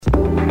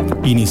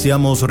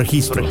Iniciamos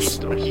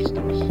registros.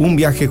 Un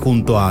viaje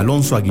junto a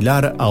Alonso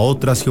Aguilar a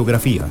otras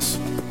geografías.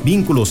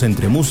 Vínculos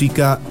entre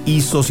música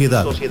y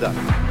sociedad.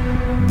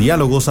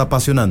 Diálogos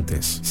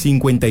apasionantes.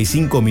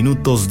 55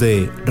 minutos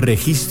de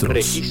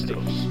registros.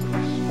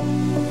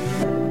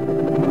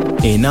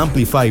 En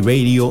Amplify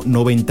Radio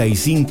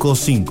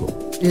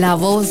 95.5. La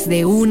voz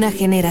de una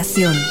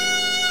generación.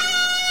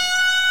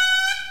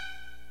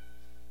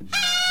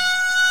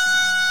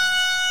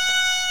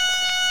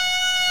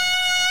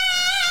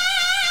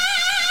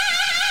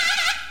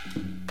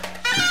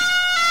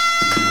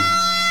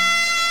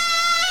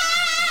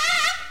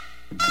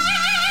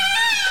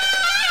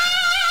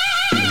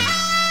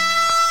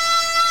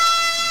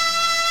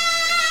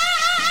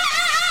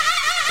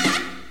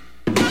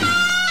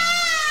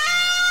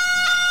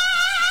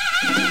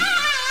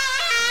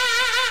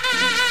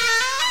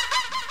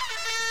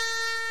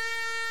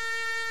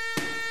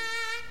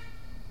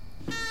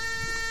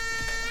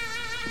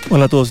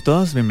 Hola a todos y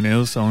todas,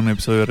 bienvenidos a un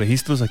episodio de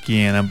Registros aquí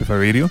en Amplify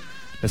Radio.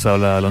 Les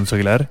habla Alonso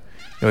Aguilar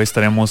y hoy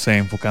estaremos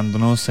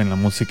enfocándonos en la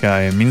música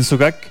de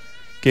Minsogak,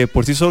 que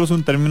por sí solo es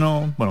un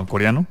término,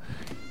 coreano,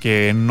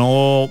 que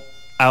no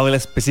habla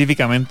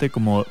específicamente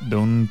como de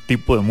un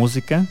tipo de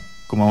música,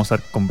 como vamos a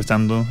estar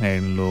conversando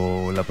en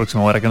la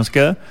próxima hora que nos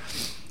queda,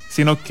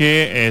 sino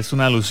que es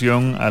una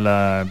alusión a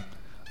la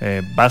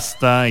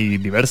vasta y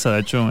diversa,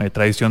 de hecho,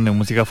 tradición de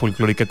música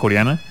folclórica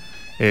coreana.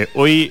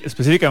 Hoy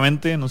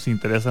específicamente nos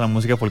interesa la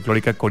música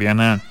folclórica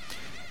coreana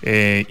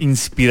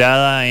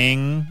inspirada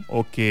en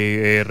o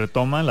que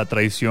retoma la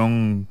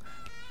tradición,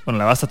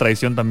 la vasta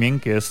tradición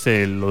también que es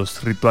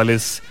los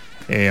rituales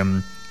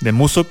de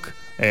Musok,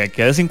 que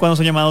de vez en cuando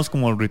son llamados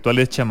como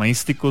rituales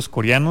chamanísticos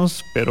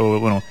coreanos,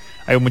 pero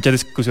hay muchas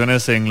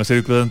discusiones en los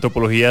círculos de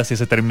antropología si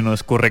ese término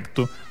es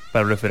correcto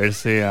para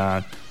referirse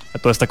a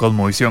toda esta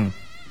cosmovisión.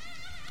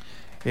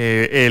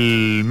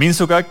 El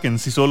Minsogak en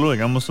sí solo,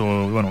 digamos,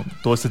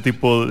 todo este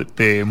tipo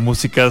de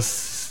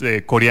músicas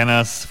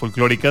coreanas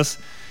folclóricas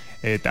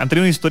han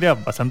tenido una historia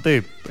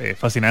bastante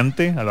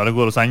fascinante a lo largo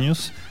de los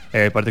años,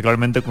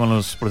 particularmente con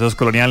los procesos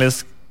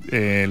coloniales,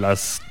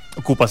 las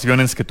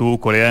ocupaciones que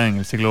tuvo Corea en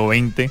el siglo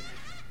XX,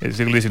 el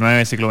siglo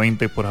XIX, siglo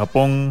XX por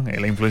Japón,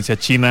 la influencia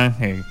china,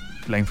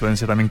 la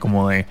influencia también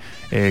como de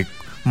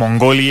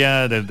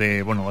Mongolia,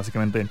 desde,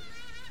 básicamente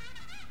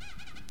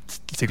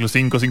siglo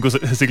V,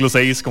 siglo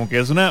VI, como que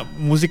es una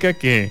música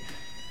que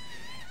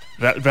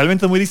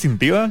realmente es muy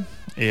distintiva,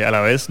 a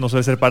la vez no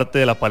suele ser parte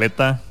de la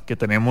paleta que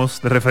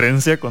tenemos de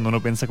referencia cuando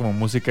uno piensa como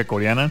música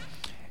coreana,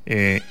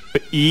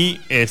 y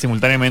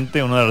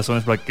simultáneamente una de las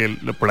razones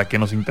por la que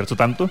nos interesó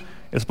tanto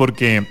es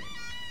porque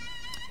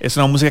es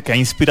una música que ha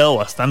inspirado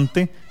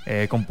bastante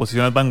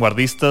composiciones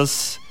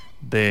vanguardistas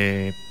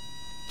de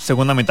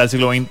segunda mitad del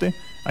siglo XX,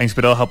 ha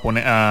inspirado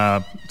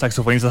a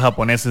saxofonistas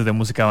japoneses de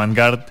música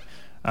avant-garde,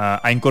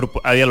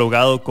 ha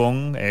dialogado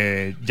con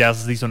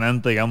jazz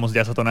disonante, digamos,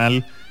 jazz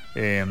atonal,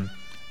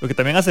 lo que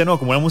también hace,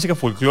 como la música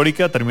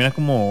folclórica termina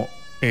como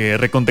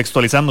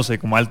recontextualizándose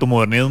como alto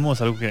modernismo.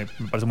 Es algo que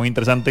me parece muy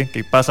interesante,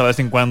 que pasa de vez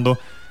en cuando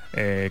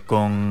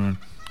con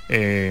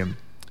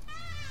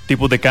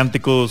tipos de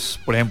cánticos,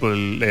 por ejemplo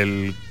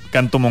el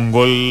canto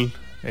mongol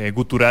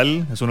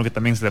gutural, es uno que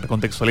también se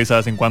recontextualiza de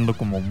vez en cuando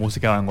como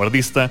música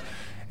vanguardista.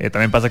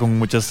 También pasa con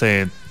muchas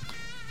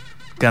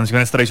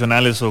canciones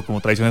tradicionales o como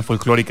tradiciones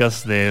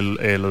folclóricas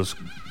de los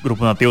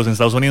grupos nativos en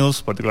Estados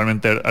Unidos,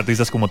 particularmente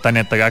artistas como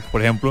Tanya Tagaq,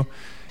 por ejemplo,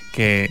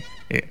 que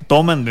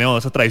toman de nuevo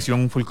esa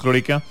tradición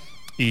folclórica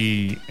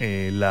y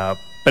la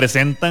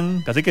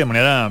presentan casi que de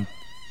manera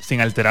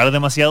sin alterar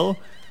demasiado,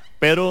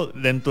 pero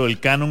dentro del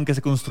canon que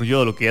se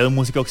construyó de lo que es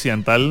música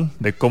occidental,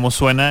 de cómo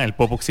suena el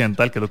pop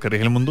occidental, que es lo que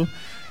rige el mundo,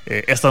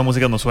 estas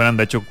músicas nos suenan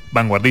de hecho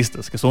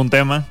vanguardistas, que es un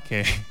tema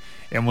que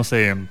hemos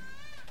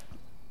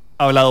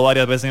hablado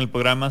varias veces en el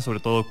programa,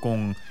 sobre todo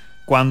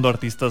cuando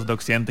artistas de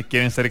Occidente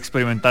quieren ser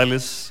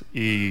experimentales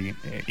y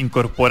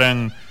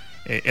incorporan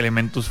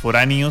elementos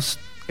foráneos,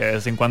 que de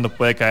vez en cuando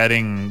puede caer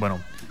en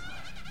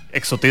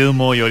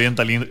exotismo y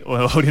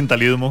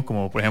orientalismo,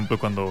 como por ejemplo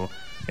cuando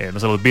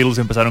los Beatles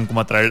empezaron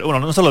como a traer,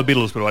 no solo los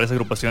Beatles, pero varias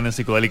agrupaciones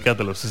psicodélicas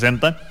de los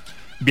 60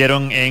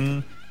 vieron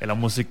en la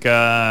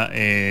música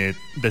de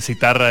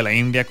citarra de la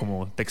India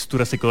como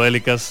texturas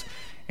psicodélicas,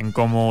 en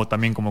cómo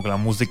también como que la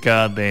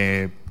música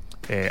de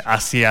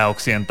Asia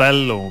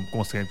Occidental, o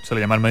como se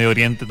suele llamar Medio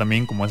Oriente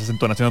también, como esas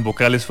entonaciones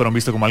vocales fueron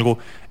vistos como algo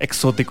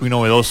exótico y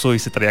novedoso, y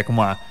se traía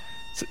como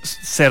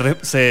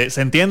se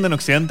entiende en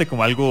Occidente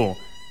como algo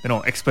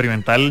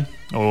experimental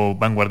o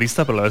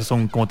vanguardista, pero a veces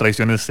son como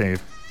tradiciones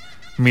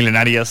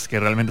milenarias que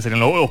realmente serían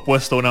lo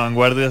opuesto a una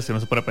vanguardia, si no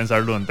se puede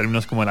pensarlo en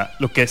términos como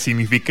lo que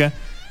significa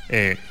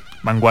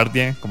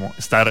vanguardia, como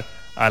estar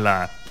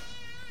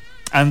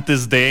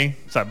antes de,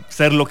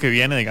 ser lo que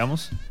viene,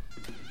 digamos.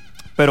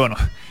 Pero en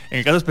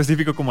el caso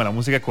específico como la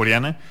música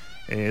coreana,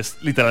 es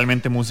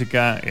literalmente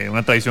música,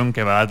 una tradición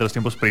que va de los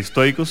tiempos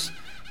prehistóricos,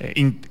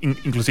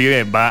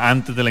 inclusive va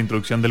antes de la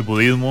introducción del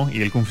budismo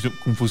y el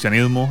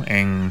confucianismo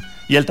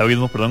y el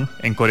taoísmo,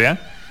 en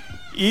Corea,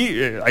 Y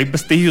hay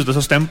vestigios de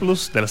esos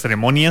templos, de las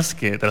ceremonias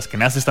de las que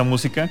nace esta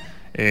música,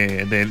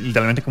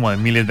 literalmente como de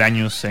miles de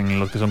años en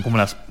los que son como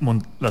las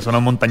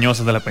zonas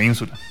montañosas de la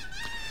península.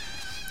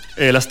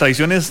 Las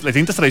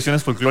distintas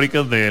tradiciones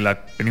folclóricas de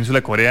la península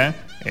de Corea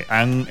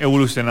han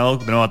evolucionado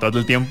de nuevo a través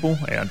del tiempo,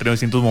 han tenido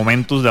distintos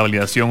momentos de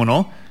validación o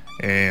no.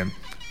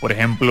 Por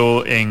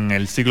ejemplo, en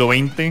el siglo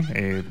XX,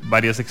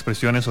 varias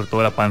expresiones, sobre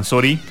todo la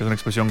pansori, que es una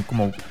expresión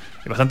como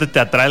bastante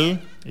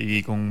teatral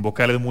y con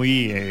vocales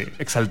muy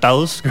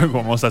exaltados,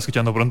 como vamos a estar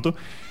escuchando pronto,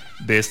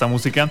 de esta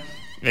música,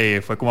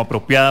 fue como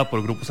apropiada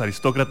por grupos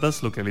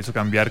aristócratas, lo que le hizo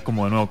cambiar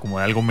como de nuevo, como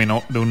de algo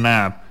menor, de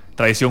una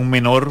tradición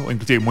menor o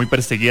inclusive muy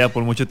perseguida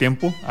por mucho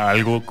tiempo, a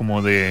algo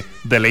como de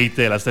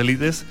deleite de las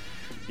élites.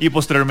 Y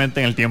posteriormente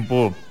en el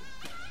tiempo,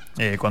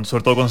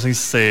 sobre todo cuando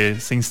se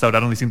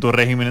instauraron distintos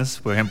regímenes,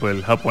 por ejemplo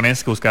el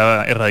japonés, que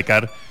buscaba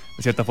erradicar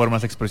de cierta forma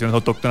las expresiones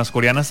autóctonas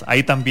coreanas,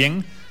 ahí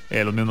también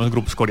los mismos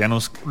grupos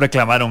coreanos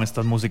reclamaron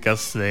estas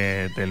músicas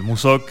del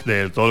Musok,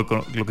 de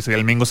todo lo que sería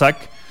el Minsogak,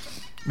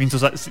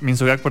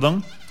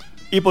 perdón.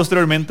 Y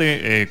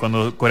posteriormente,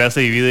 cuando Corea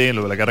se divide,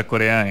 luego de la guerra de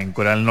Corea, en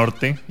Corea del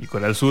Norte y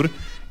Corea del Sur,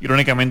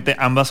 irónicamente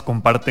ambas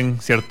comparten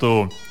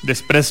cierto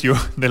desprecio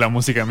de la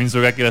música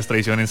Minsogak y las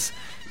tradiciones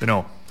de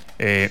nuevo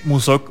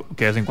Musok,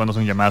 que de vez en cuando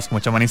son llamadas como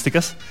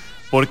chamanísticas,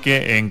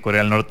 porque en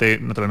Corea del Norte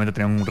naturalmente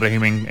tenían un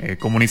régimen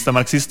comunista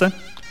marxista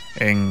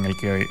en el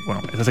que,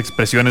 bueno, esas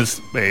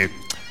expresiones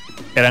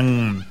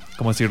eran,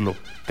 ¿cómo decirlo?,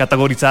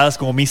 categorizadas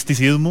como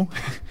misticismo.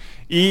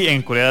 Y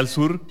en Corea del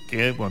Sur,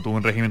 que bueno, tuvo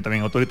un régimen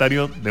también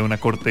autoritario de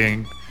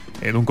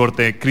un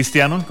corte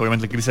cristiano, que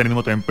obviamente el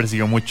cristianismo también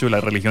persiguió mucho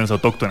las religiones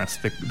autóctonas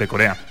de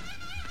Corea.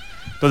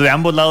 Entonces, de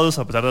ambos lados,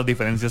 a pesar de las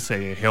diferencias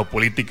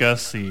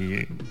geopolíticas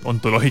y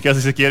ontológicas,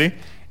 si se quiere,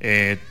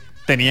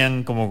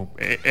 tenían como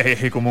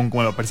eje común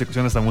como la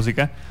persecución de esta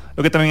música,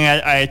 lo que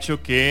también ha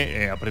hecho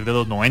que a partir de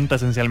los 90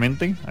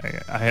 esencialmente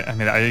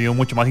ha habido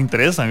mucho más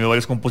interés. Han habido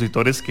varios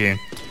compositores que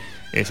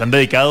se han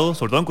dedicado,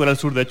 sobre todo en Corea del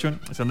Sur de hecho,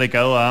 se han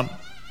dedicado a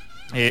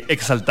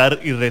exaltar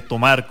y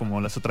retomar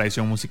como esa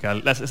tradición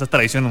musical, esas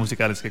tradiciones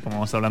musicales que, como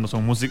vamos hablando,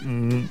 son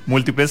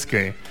múltiples,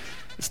 que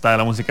está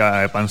la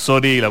música de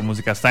pansori, la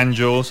música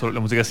sanjo,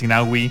 la música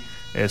sinawi,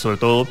 sobre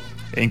todo,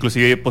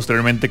 inclusive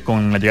posteriormente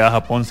con la llegada a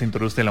Japón se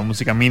introduce la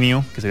música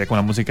minyo, que sería con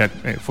la música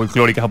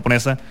folclórica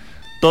japonesa.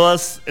 Toda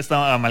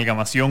esta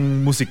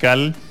amalgamación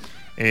musical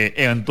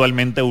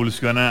eventualmente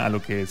evoluciona a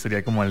lo que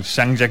sería como el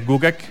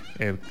Shangjak-gugak.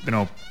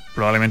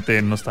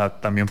 Probablemente no está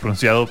tan bien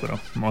pronunciado, pero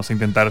vamos a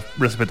intentar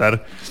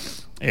respetar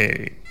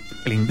el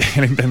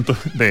intento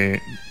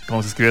de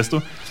cómo se escribe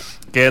esto,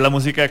 que es la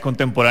música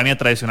contemporánea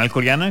tradicional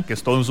coreana, que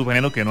es todo un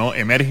subgénero que no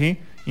emerge,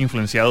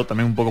 influenciado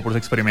también un poco por los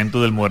experimentos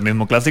del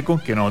modernismo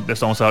clásico, que no de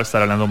esto vamos a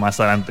estar hablando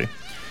más adelante.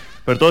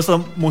 Pero todas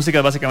estas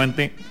músicas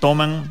básicamente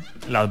toman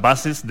las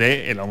bases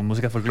de las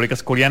músicas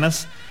folclóricas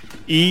coreanas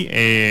y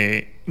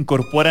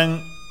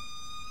incorporan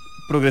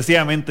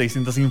progresivamente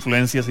distintas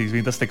influencias y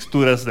distintas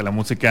texturas de la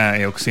música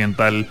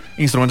occidental,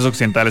 instrumentos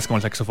occidentales como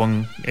el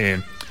saxofón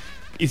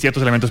y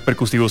ciertos elementos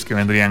percusivos que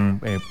vendrían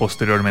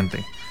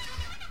posteriormente.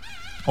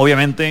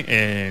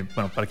 Obviamente,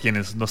 para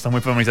quienes no están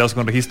muy familiarizados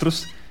con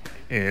registros,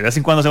 de vez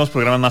en cuando hacemos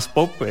programas más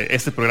pop.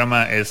 Este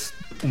programa es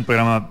un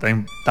programa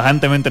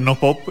tajantemente no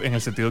pop, en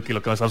el sentido que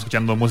lo que estamos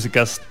escuchando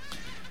músicas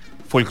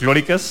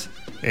folclóricas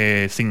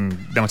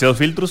sin demasiados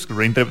filtros,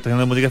 reinterpretación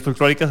de músicas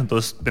folclóricas.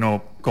 Entonces,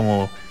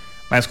 como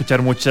van a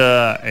escuchar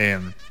mucha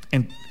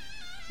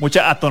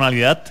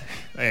atonalidad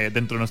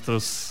dentro de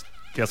nuestros,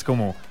 que es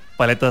como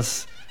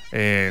paletas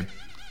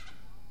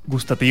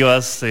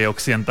gustativas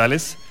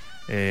occidentales,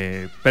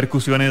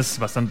 percusiones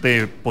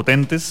bastante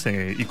potentes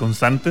y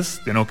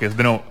constantes,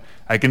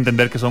 hay que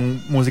entender que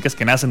son músicas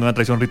que nacen de una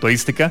tradición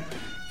ritualística,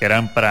 que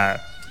eran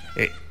para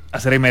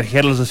hacer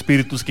emerger los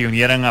espíritus que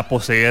vinieran a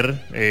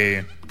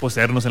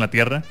poseernos en la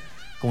tierra,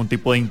 como un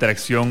tipo de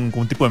interacción,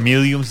 como un tipo de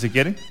medium, si se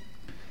quiere.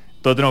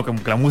 Entonces,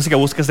 como que la música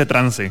busca este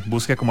trance,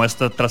 busca como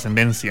esta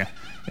trascendencia,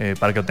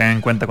 para que lo tengan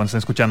en cuenta cuando estén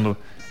escuchando.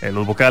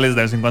 Los vocales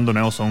de vez en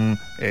cuando son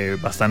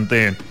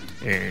bastante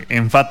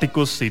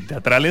enfáticos y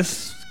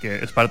teatrales,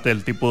 que es parte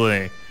del tipo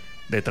de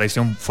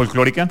tradición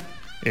folclórica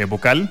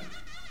vocal.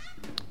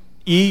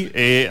 Y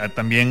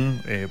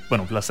también,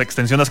 la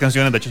extensión de las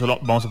canciones, de hecho solo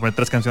vamos a poner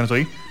 3 canciones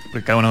hoy,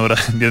 porque cada una dura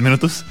 10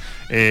 minutos,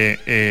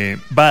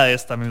 va de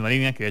esta misma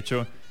línea, que de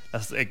hecho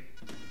las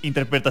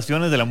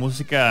interpretaciones de la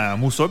música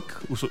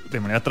Musok de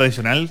manera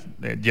tradicional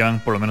llevan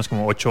por lo menos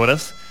como 8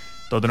 horas.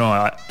 Entonces,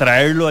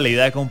 traerlo a la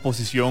idea de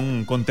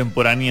composición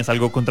contemporánea es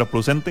algo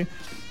contraproducente.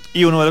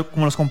 Y uno de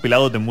los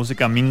compilados de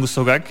música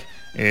Minsogak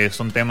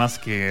son temas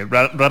que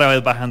rara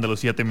vez bajan de los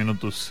 7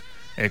 minutos,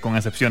 con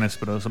excepciones,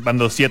 pero van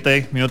de los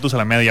 7 minutos a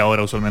la media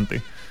hora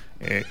usualmente.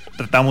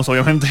 Tratamos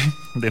obviamente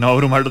de no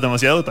abrumarlos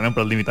demasiado, también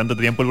por los limitantes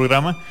de tiempo del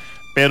programa,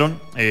 pero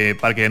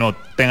para que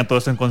tengan todo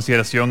esto en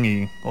consideración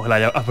y ojalá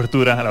haya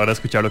apertura a la hora de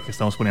escuchar lo que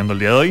estamos poniendo el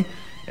día de hoy.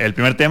 El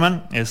primer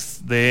tema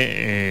es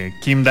de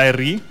Kim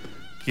Dae-ri,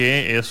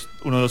 que es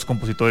uno de los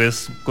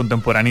compositores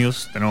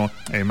contemporáneos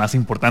más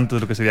importantes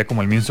de lo que sería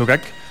como el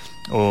Minsogak,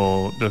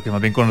 o de lo que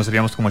más bien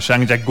conoceríamos como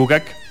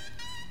Shangjak-gugak.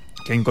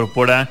 que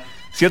incorpora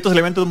ciertos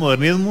elementos de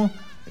modernismo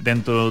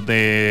dentro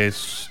de,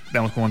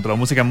 digamos, como dentro de la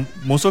música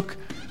Musok,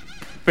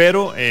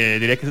 pero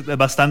diría que es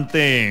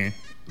bastante,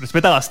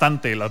 respeta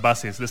bastante las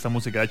bases de esta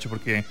música, de hecho,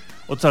 porque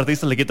otros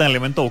artistas le quitan el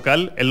elemento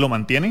vocal, él lo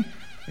mantiene,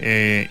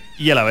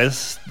 y a la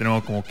vez, de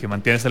nuevo, como que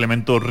mantiene ese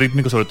elemento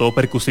rítmico, sobre todo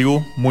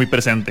percusivo, muy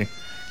presente,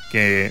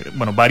 que,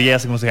 bueno,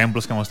 varias algunos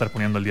ejemplos que vamos a estar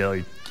poniendo el día de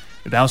hoy.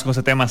 Dejamos con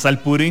este tema Sal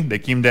Puri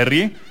de Kim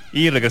Derry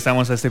y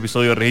regresamos a este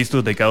episodio de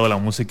Registros dedicado a la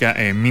música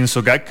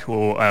Minsogak,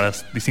 o a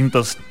las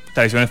distintas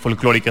tradiciones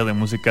folclóricas de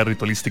música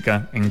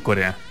ritualística en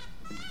Corea.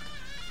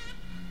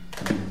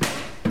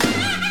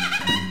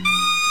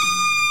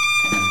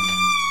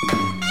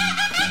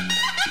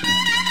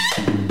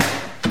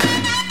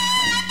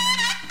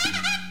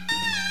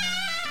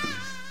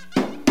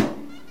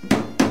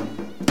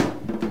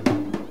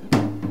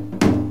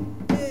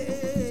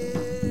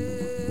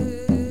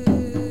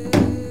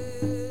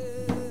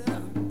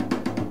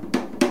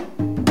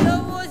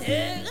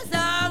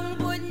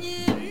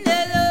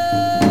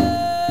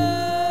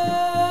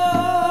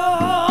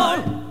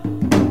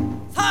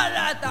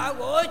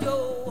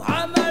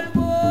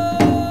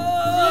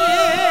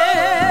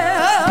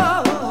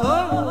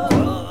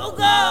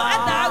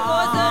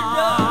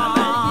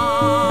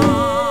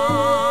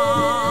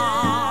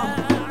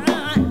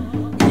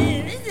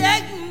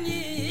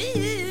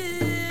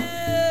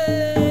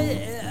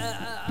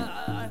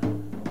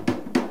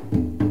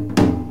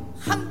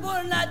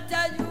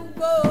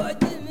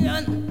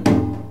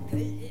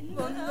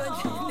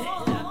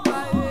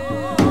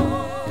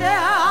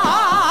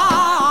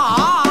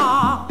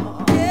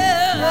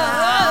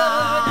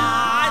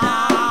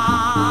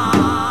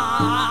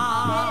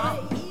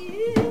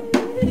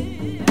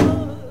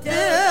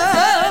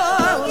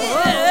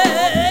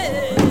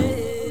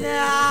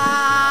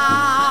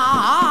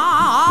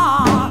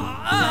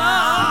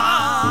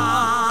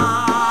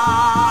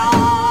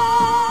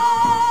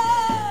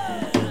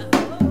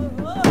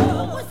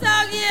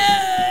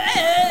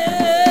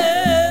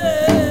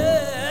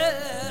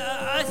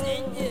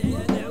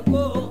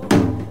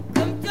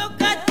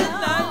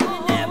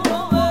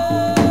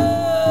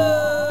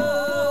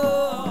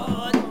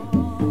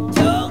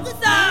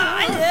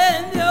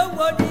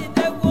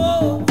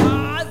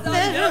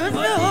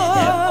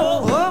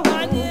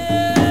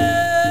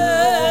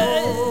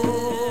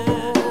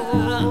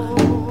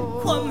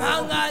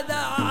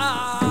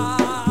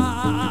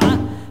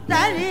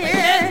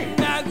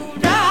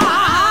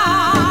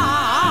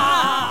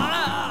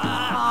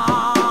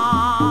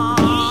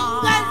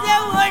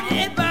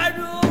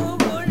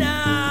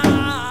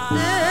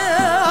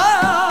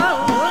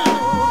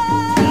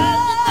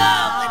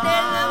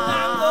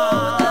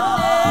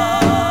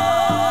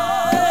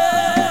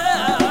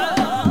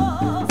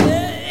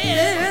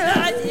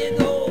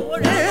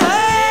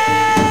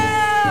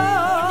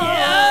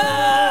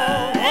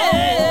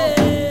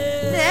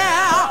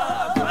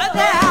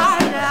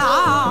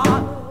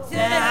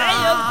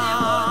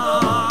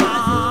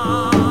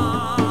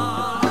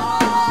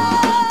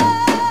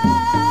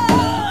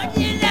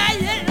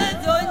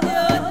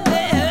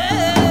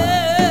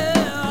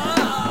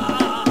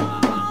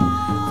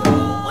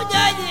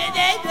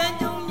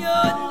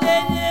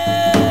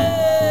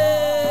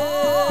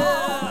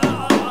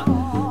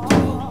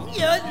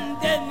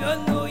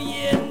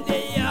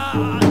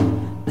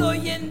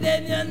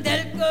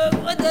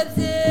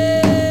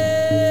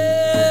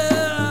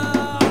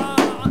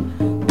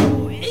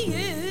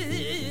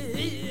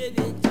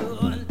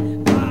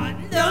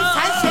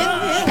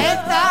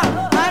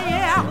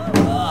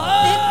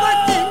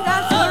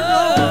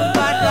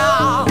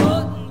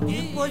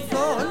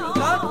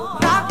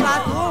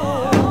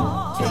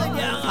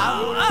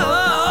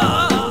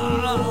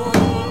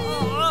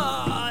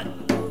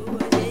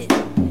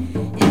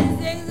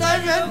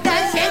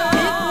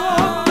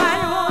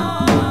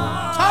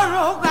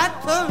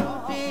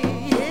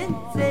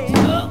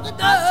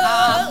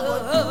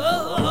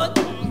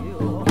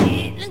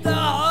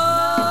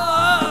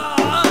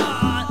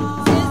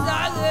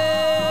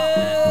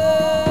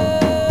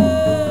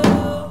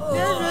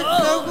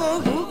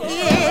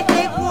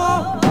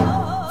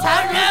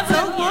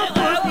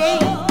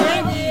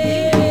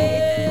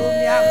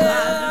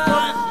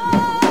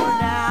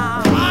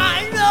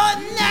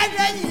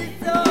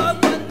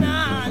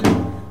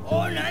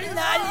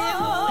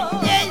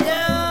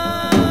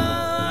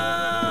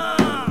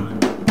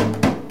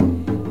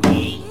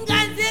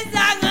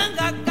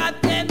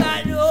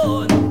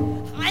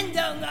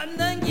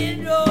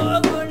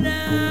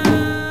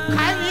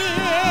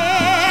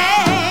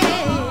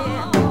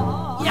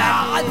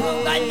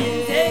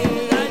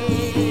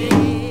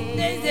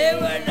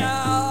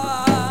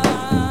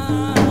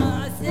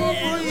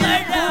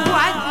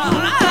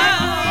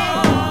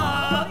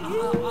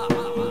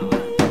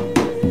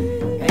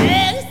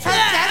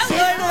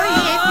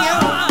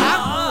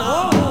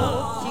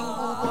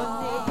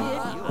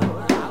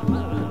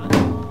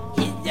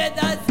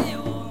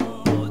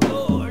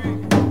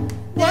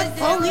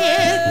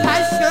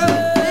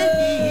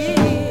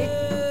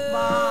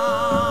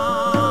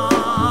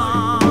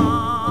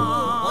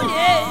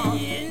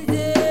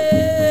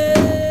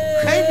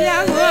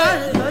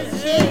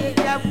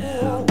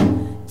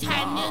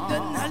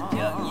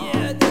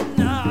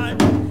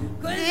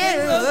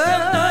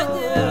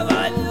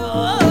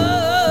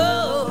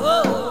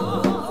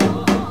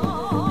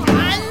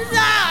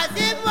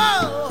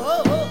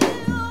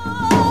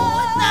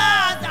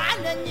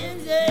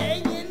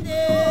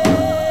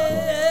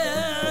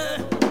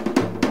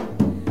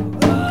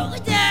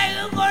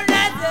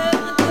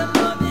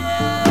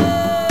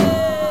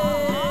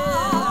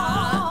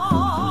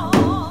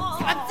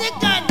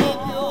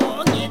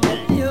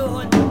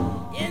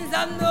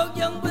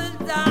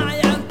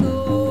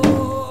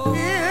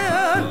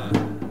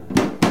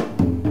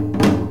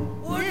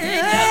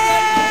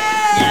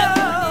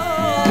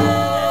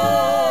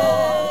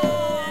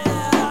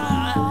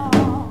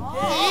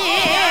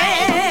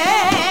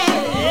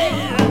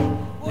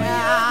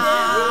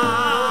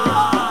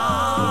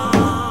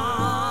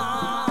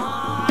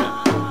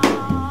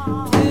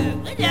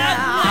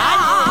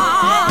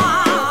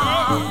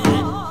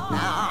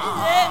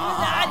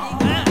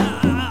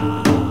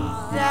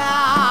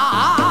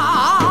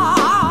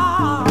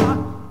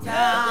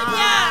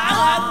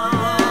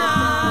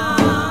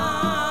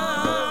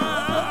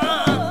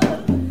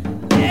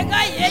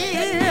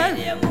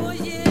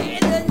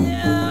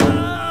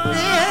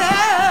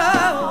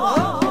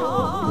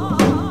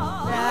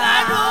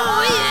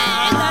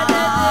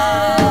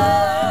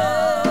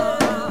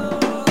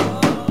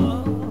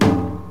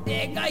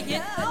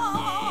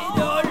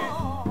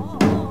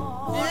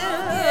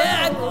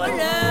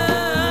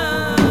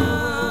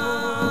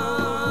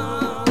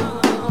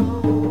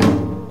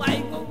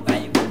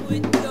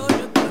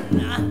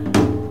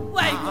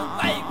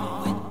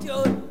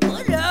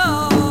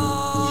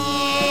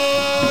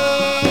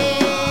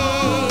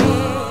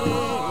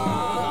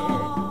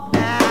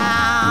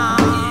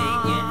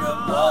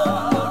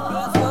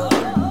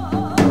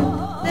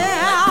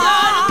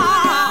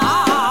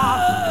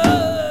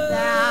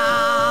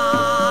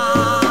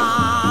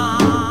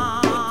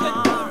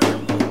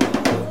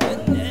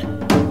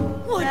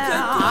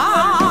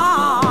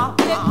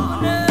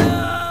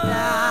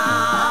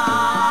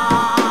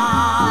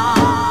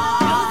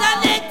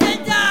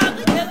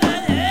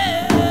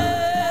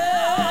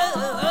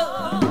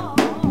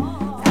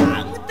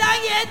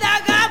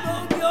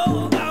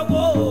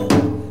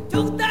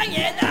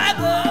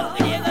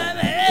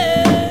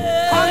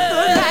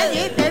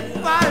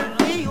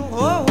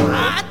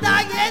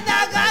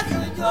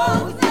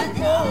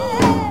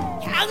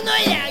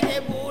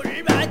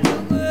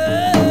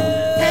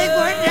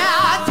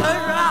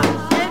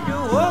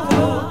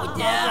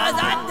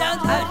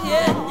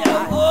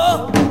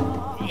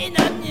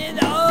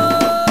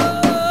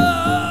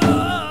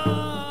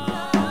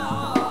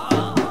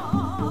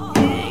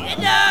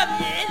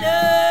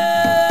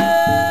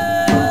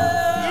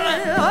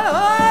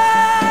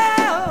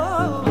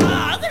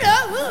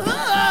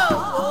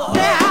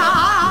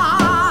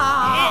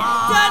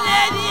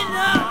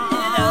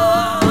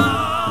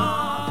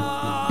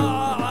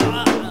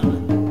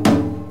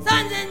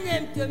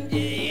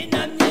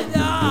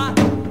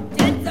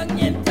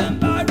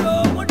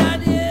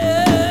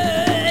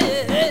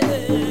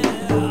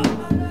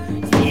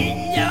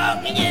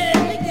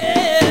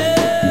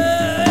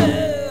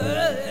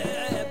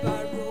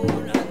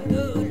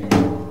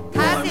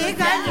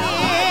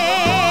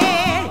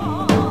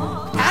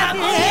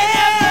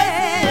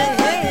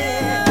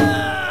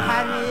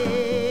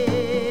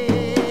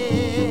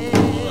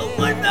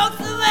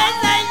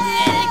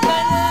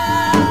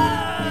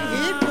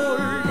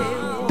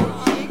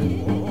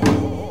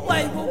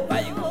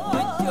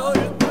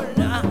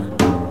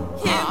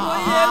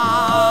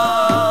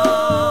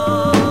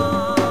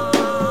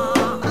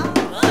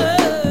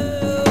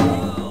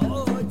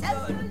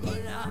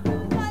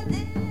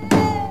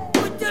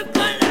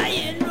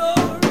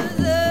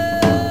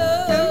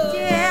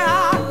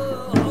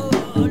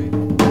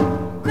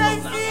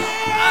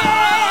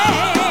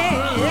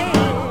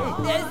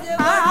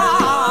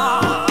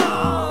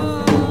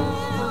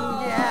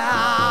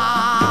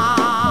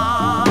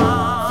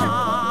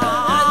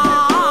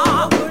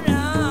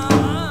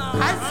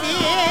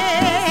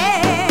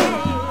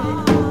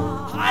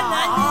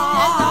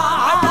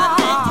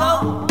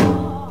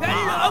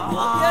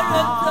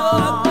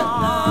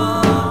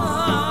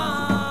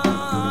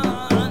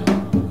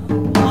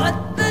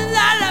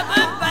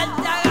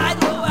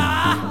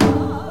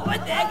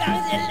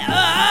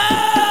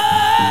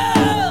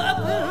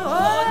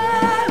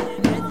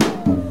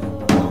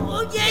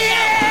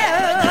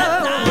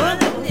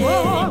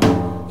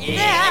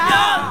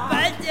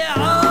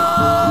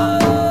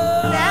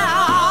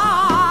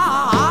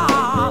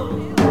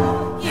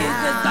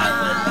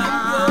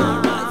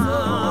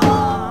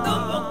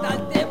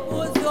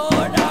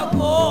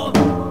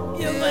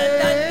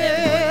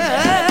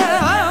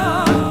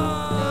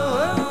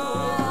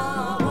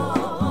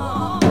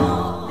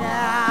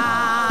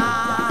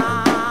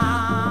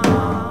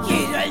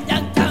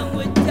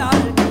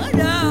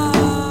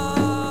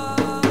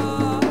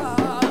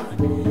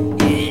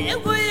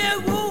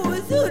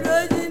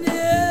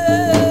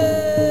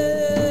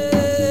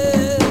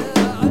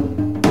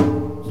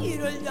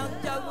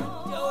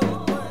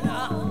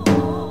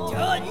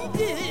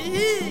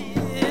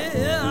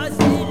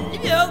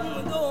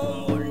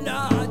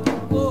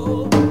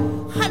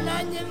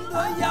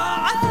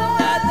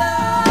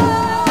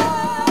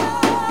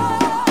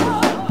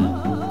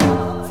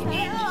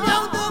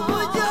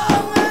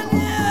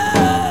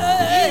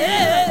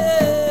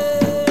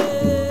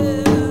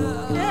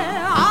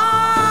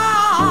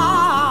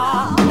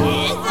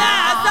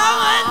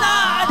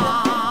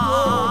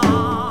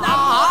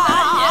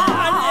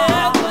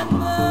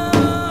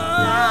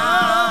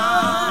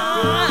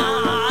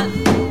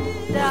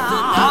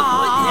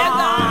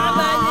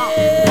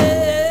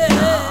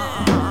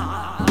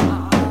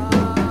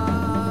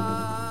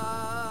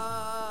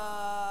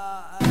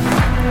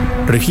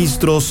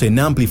 Registros en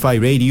Amplify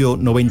Radio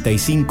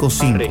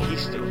 95.5.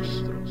 Registros.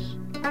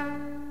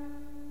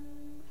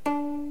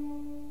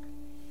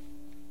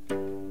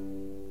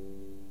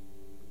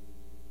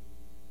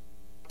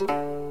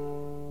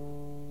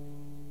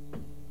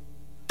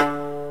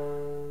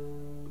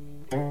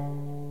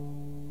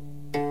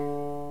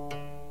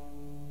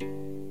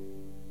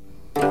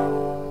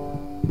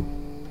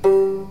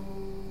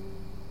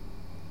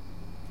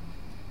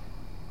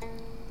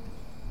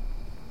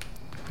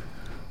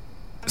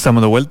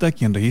 Estamos de vuelta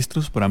aquí en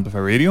Registros por Amplify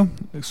Radio.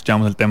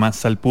 Escuchamos el tema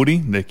Salpuri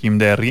de Kim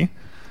Dery,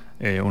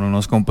 uno de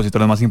los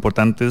compositores más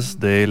importantes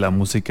de la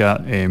música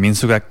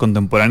Minsogak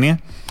contemporánea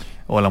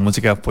o la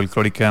música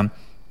folclórica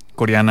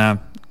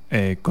coreana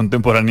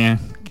contemporánea,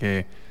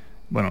 que,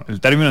 bueno, el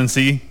término en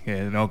sí,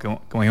 no,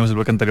 como dijimos en el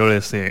bloque anterior,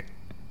 es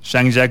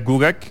Shangjak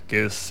Gugak,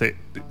 que es,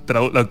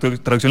 la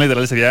traducción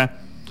literal sería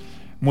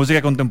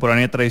música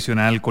contemporánea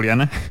tradicional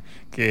coreana,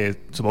 que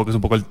supongo que es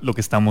un poco lo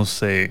que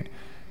estamos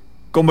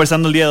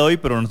conversando el día de hoy,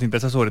 pero nos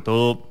interesa sobre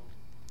todo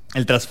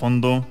el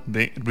trasfondo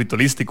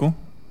ritualístico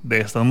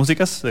de estas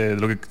músicas,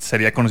 lo que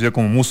sería conocido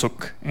como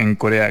musok en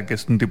Corea, que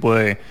es un tipo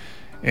de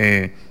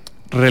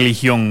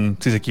religión,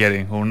 si se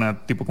quiere, o un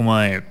tipo como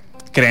de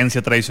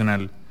creencia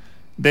tradicional,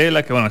 de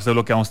la que, bueno, esto es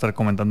lo que vamos a estar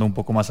comentando un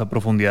poco más a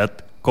profundidad,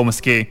 cómo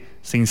es que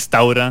se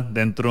instaura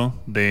dentro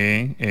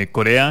de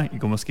Corea y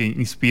cómo es que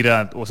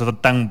inspira o está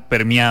tan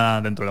permeada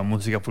dentro de la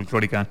música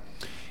folclórica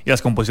y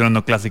las composiciones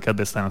no clásicas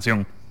de esta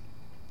nación.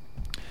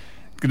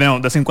 De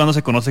vez en cuando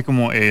se conoce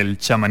como el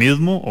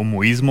chamanismo o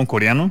muismo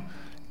coreano,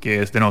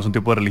 que es, de nuevo, un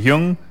tipo de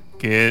religión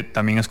que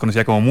también es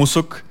conocida como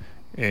musok.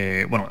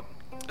 Bueno,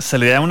 se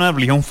le da una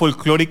religión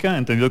folclórica,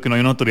 entendido que no hay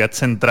una autoridad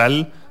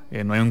central,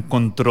 no hay un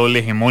control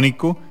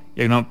hegemónico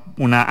y hay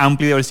una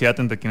amplia diversidad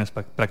entre quienes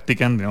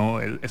practican, de nuevo,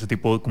 ese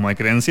tipo como de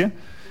creencia.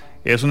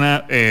 Es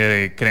una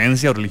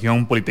creencia o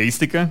religión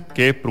politeística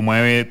que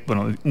promueve,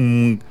 bueno,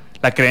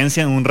 la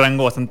creencia en un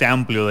rango bastante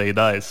amplio de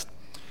deidades.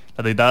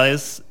 Las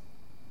deidades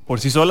por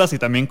sí solas y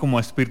también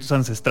como espíritus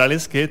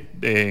ancestrales que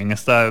en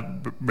esta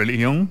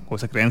religión o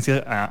esa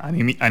creencia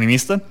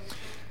animista,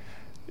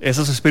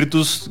 esos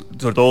espíritus,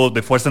 sobre todo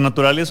de fuerzas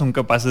naturales, son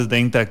capaces de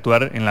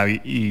interactuar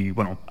y,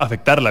 bueno,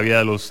 afectar la vida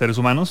de los seres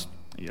humanos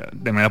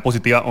de manera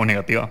positiva o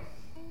negativa.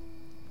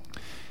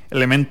 El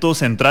elemento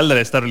central de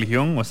esta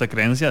religión o esta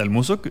creencia del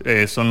musok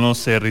son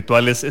los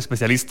rituales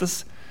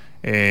especialistas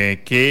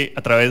que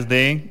a través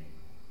de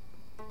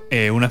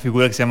una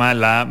figura que se llama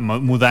la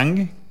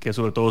mudang, que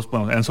sobre todo,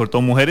 bueno, eran sobre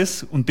todo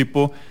mujeres, un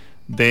tipo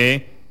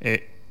de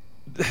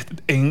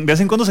de vez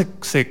en cuando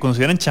se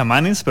consideran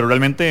chamanes, pero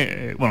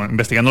realmente, bueno,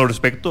 investigando al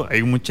respecto,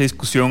 hay mucha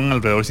discusión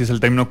alrededor si es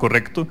el término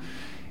correcto,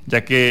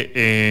 ya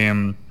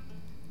que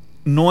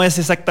no es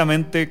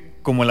exactamente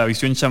como la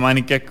visión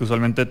chamánica que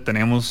usualmente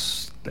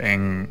tenemos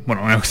en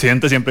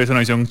Occidente. Siempre es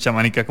una visión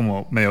chamánica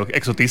como medio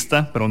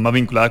exotista, pero más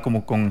vinculada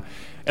como con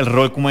el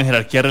rol como de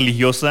jerarquía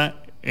religiosa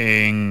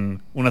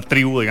en una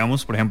tribu,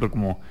 digamos, por ejemplo,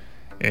 como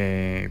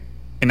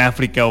en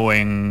África o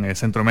en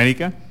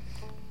Centroamérica.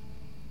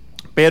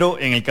 Pero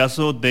en el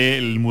caso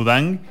del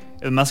mudang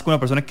es más como una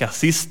persona que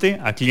asiste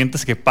a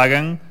clientes que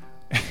pagan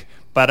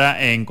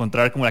para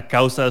encontrar como la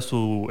causa de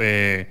su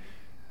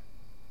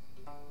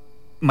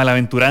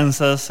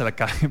malaventuranzas,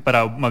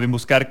 para más bien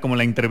buscar como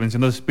la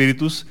intervención de los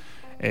espíritus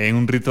en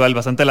un ritual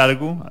bastante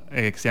largo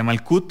que se llama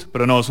el kut,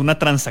 pero no, es una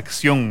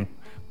transacción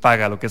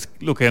paga,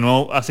 lo que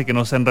no hace que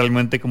no sean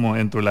realmente como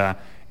dentro de la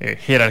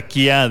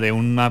jerarquía de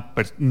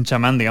un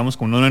chamán, digamos,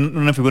 como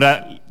una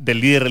figura del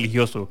líder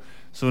religioso.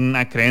 Es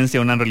una creencia,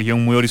 una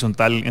religión muy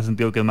horizontal, en el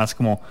sentido que es más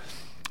como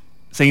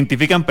se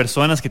identifican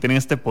personas que tienen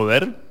este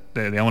poder,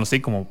 digamos así,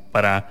 como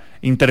para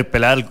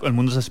interpelar al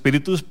mundo de los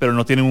espíritus, pero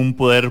no tienen un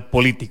poder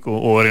político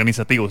o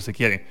organizativo, si se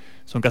quiere.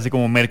 Son casi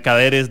como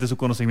mercaderes de su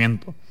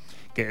conocimiento,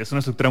 que es una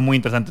estructura muy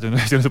interesante, si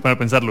uno se pone a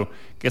pensarlo,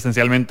 que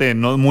esencialmente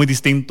no es muy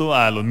distinto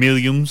a los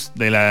mediums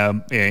de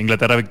la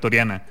Inglaterra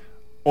victoriana.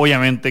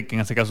 Obviamente que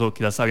en este caso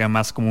quizás había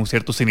más como un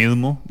cierto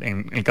cinismo,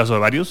 en el caso de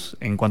varios,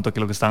 en cuanto a que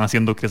lo que estaban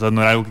haciendo quizás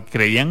no era algo que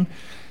creían.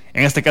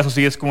 En este caso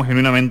sí es como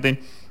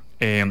genuinamente,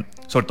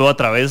 sobre todo a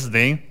través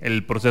de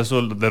el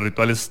proceso de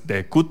rituales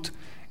de Kut,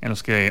 en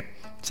los que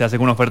se hace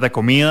una oferta de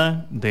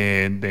comida,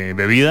 de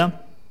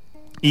bebida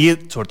y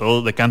sobre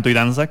todo de canto y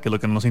danza, que es lo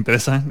que nos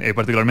interesa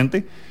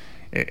particularmente.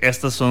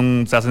 Estas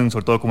se hacen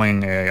sobre todo como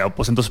en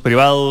aposentos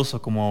privados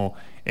o como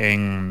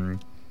en...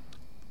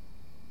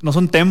 No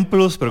son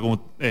templos, pero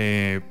como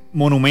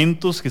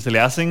monumentos que se le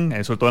hacen,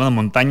 sobre todo en las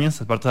montañas,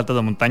 las partes altas de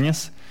las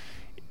montañas,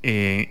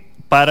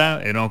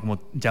 para como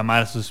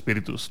llamar a sus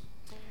espíritus.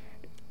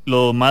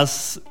 Lo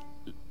más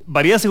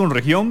varía según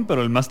región,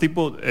 pero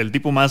el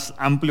tipo más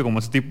amplio como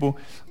ese tipo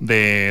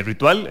de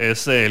ritual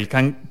es el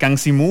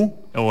Kangsimu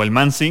o el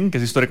Mansing, que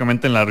es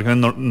históricamente en las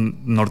regiones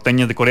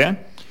norteñas de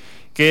Corea,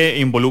 que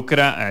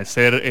involucra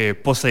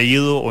ser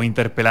poseído o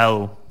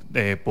interpelado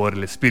por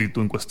el espíritu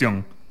en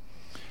cuestión.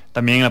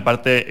 También en la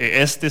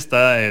parte este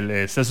está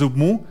el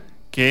Sesubmu,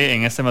 que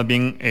en este más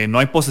bien no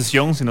hay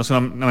posesión, sino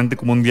solamente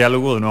como un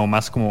diálogo, de nuevo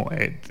más como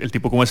el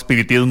tipo como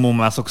espiritismo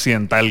más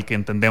occidental que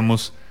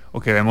entendemos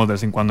o que vemos de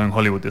vez en cuando en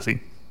Hollywood y así.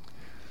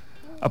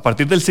 A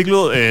partir del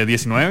siglo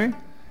XIX,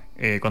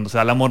 cuando se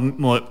da la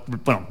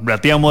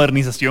relativa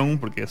modernización,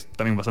 porque es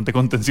también bastante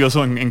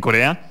contencioso en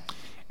Corea,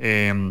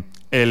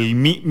 el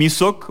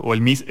Misok o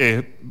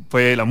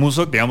fue la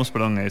Musok, digamos,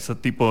 perdón,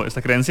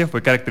 esta creencia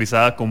fue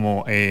caracterizada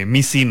como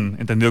Misin,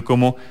 entendido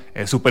como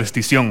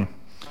superstición,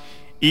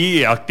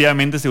 y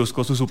activamente se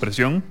buscó su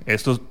supresión.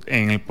 Esto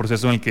en el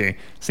proceso en el que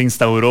se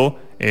instauró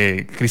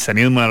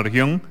cristianismo en la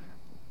región,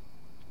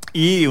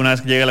 y una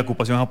vez que llega la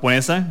ocupación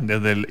japonesa,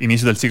 desde el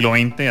inicio del siglo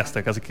XX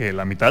hasta casi que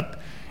la mitad,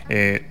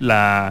 se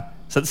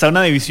da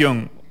una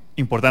división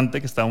importante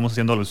que estábamos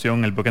haciendo alusión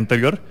en el bloque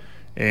anterior.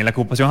 En la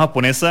ocupación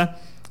japonesa,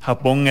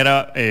 Japón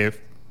era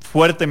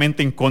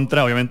fuertemente en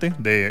contra, obviamente,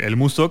 del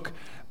Musok,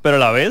 pero a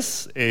la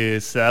vez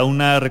se da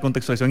una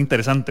recontextualización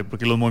interesante,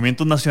 porque los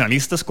movimientos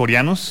nacionalistas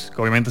coreanos,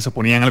 que obviamente se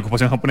oponían a la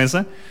ocupación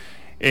japonesa,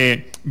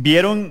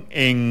 vieron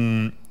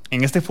en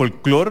este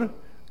folclore,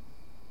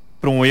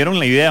 promovieron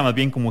la idea más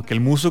bien como que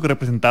el Musok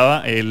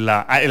representaba el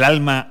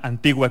alma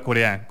antigua de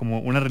Corea, como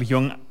una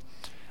religión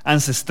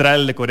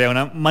ancestral de Corea,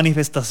 una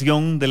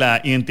manifestación de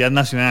la identidad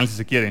nacional, si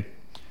se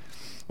quiere.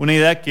 Una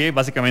idea que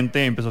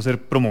básicamente empezó a ser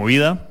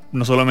promovida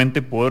no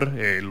solamente por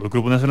los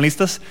grupos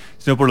nacionalistas,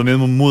 sino por los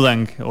mismos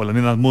Mudang o las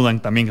mismas Mudang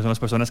también, que son las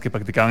personas que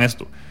practicaban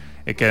esto.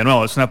 Que de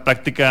nuevo es una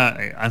práctica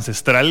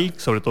ancestral,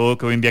 sobre todo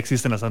que hoy en día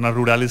existen en las zonas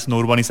rurales no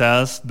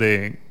urbanizadas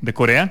de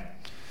Corea,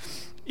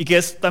 y que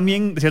es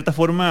también de cierta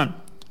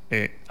forma,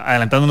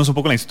 adelantándonos un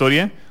poco en la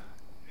historia,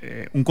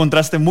 un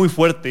contraste muy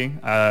fuerte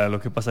a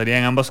lo que pasaría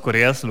en ambas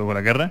Coreas luego de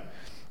la guerra,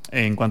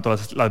 en cuanto a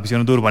las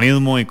visiones de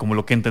urbanismo y como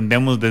lo que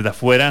entendemos desde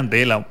afuera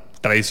de la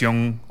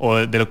tradición o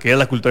de lo que es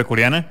la cultura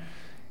coreana.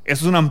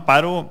 Eso es un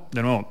amparo,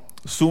 de nuevo,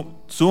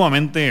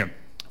 sumamente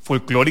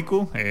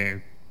folclórico,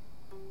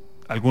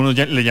 algunos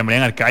le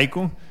llamarían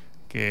arcaico,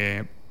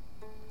 que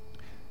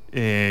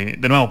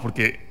de nuevo,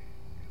 porque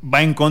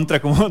va en contra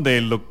como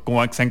de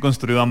cómo se han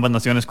construido ambas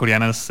naciones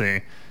coreanas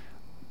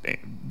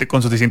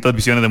con sus distintas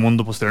visiones de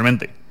mundo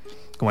posteriormente,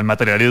 como el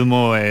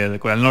materialismo de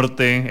Corea del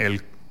Norte,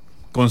 el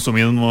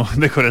consumismo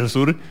de Corea del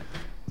Sur,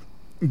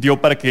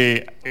 dio para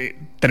que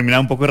terminara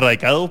un poco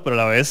erradicado, pero a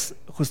la vez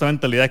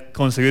justamente la idea de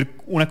concebir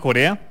una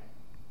Corea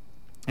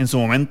en su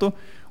momento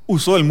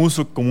usó el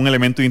Musuk como un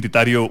elemento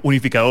identitario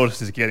unificador,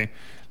 si se quiere,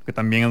 que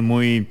también es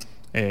muy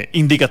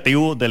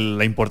indicativo de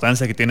la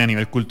importancia que tiene a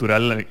nivel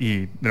cultural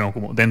y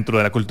como dentro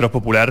de la cultura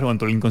popular o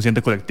dentro del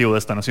inconsciente colectivo de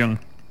esta nación.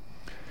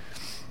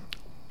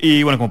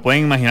 Y bueno, como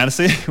pueden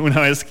imaginarse, una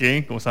vez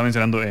que, como estaba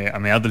mencionando, a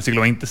mediados del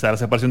siglo XX se da la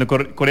separación de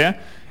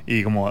Corea,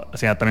 y como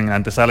hacía también en la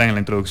antesala, en la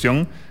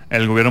introducción,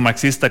 el gobierno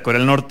marxista de Corea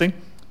del Norte,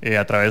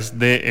 a través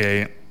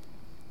de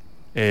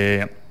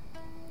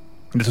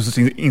sus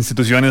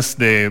instituciones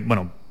de,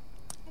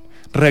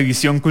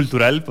 revisión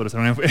cultural, por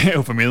usar un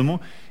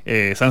eufemismo,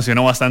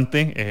 sancionó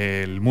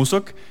bastante el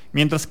Musok,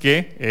 mientras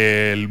que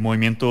el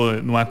movimiento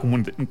de Nueva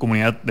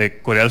Comunidad de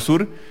Corea del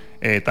Sur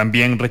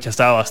también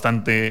rechazaba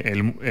bastante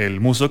el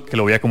Musok, que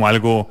lo veía como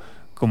algo,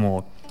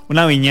 como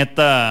una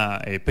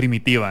viñeta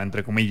primitiva,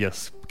 entre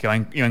comillas, que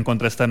iba en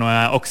contra de esta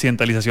nueva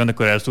occidentalización de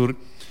Corea del Sur.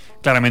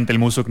 Claramente el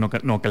Musok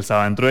no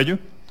calzaba dentro de ello.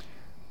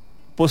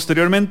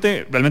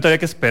 Posteriormente, realmente había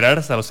que esperar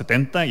hasta los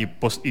 70 y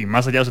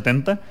más allá de los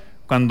 70,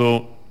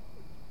 cuando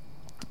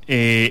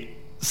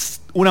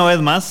una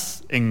vez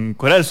más, en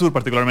Corea del Sur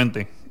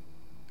particularmente,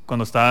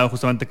 cuando estaba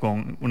justamente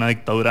con una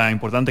dictadura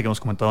importante que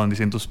hemos comentado en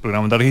distintos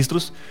programas de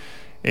registros,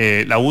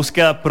 la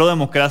búsqueda pro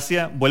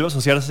democracia vuelve a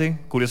asociarse,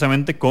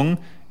 curiosamente, con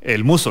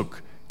el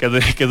Musok, que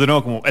es de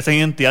nuevo como esa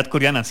identidad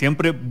coreana,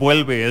 siempre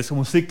vuelve, es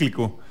como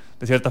cíclico,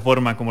 de cierta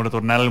forma, como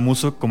retornar al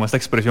Musok como esta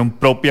expresión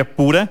propia,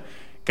 pura,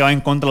 que va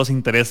en contra de los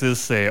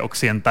intereses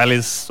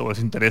occidentales o los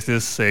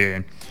intereses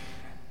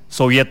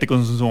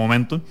soviéticos en su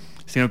momento,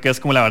 sino que es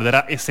como la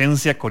verdadera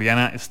esencia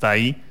coreana está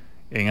ahí,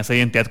 en esa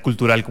identidad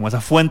cultural, como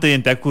esa fuente de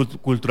identidad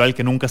cultural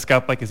que nunca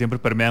escapa y que siempre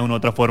permea de una u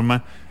otra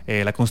forma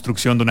la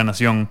construcción de una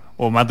nación,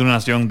 o más de una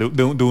nación,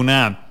 de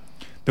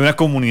una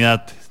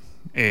comunidad,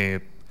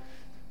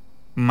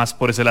 más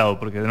por ese lado,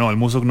 porque no, el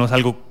Musok no es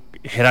algo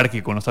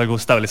jerárquico, no es algo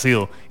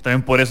establecido.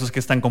 También por eso es que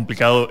es tan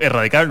complicado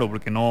erradicarlo,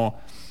 porque no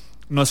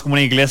es como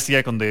una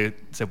iglesia donde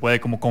se puede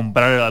como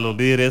comprar a los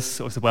líderes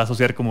o se puede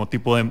asociar como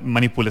tipo de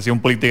manipulación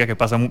política que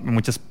pasó en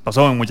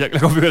la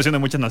configuración de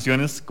muchas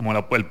naciones, como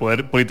el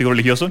poder político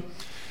religioso,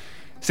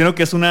 sino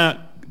que es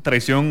una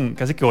tradición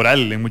casi que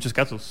oral en muchos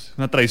casos,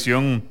 una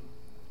tradición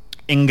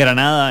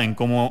engranada en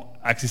cómo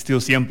ha existido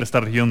siempre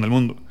esta región del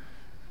mundo.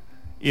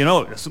 Y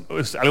no,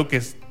 es algo que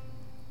es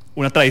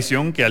una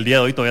tradición que al día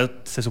de hoy todavía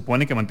se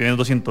supone que mantiene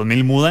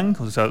 200.000 mudan,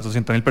 o sea,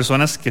 200.000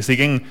 personas que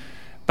siguen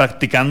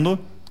practicando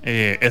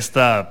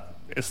esta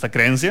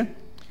creencia,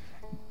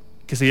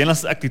 que si bien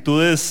las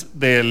actitudes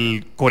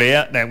del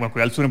Corea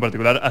del Sur en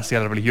particular hacia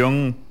la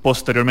religión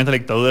posteriormente a la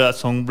dictadura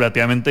son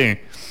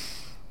relativamente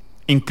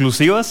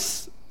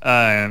inclusivas,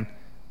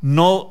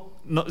 no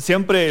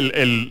siempre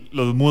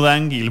los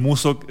Mudang y el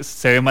Musok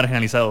se ve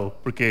marginalizado,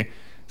 porque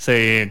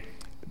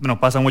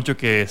pasa mucho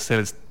que se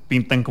les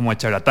pintan como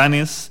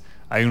charlatanes.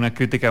 Hay una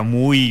crítica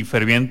muy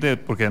ferviente,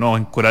 porque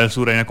en Corea del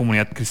Sur hay una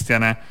comunidad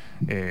cristiana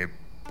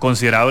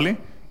considerable,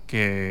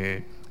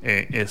 que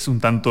es un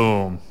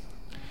tanto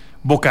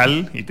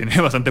vocal y tiene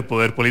bastante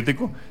poder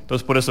político.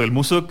 Entonces por eso el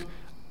Musok,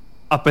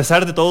 a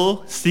pesar de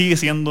todo, sigue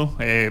siendo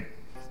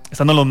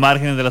estando en los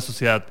márgenes de la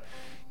sociedad,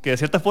 que de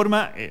cierta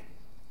forma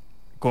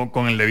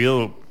con el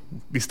debido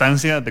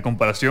distancia de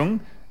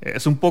comparación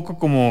es un poco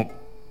como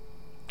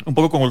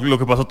lo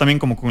que pasó también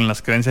como con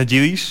las creencias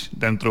yiddish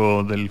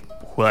dentro del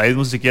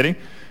judaísmo, si se quiere,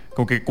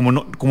 como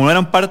no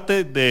eran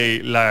parte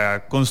de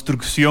la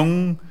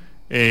construcción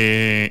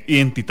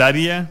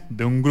identitaria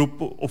de un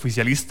grupo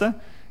oficialista,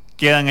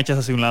 quedan hechas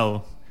hacia un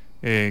lado.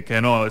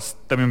 Es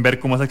también ver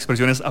cómo esas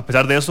expresiones, a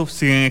pesar de eso,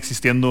 siguen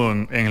existiendo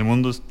en el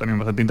mundo, es también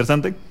bastante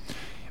interesante.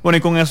 Bueno,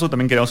 y con eso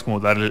también queríamos como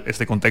dar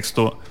este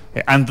contexto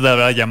antes de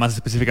hablar ya más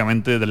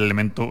específicamente del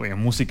elemento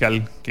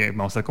musical que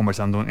vamos a estar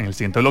conversando en el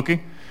siguiente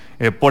bloque.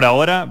 Por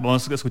ahora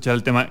vamos a escuchar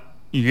el tema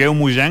Igeo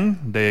Mujang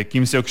de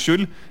Kim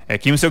Seok-chul.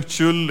 Kim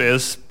Seok-chul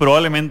es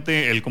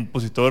probablemente el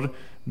compositor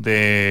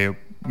de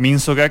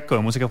Minsogak, o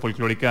de música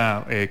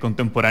folclórica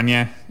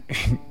contemporánea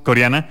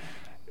coreana,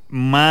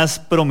 más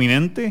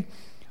prominente,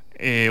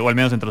 o al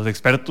menos entre los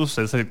expertos.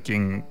 Es el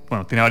quien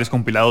tiene varios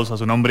compilados a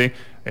su nombre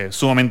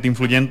sumamente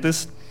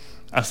influyentes,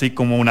 así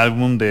como un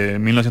álbum de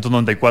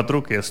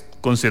 1994 que es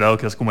considerado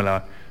que es como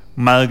la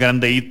más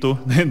grande hito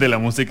de la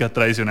música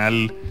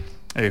tradicional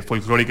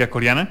folclórica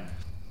coreana,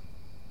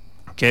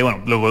 que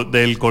luego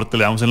del corte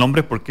le damos el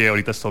nombre porque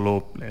ahorita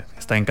solo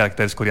está en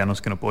caracteres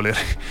coreanos que no puedo leer.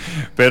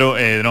 Pero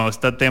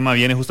este tema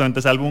viene justamente de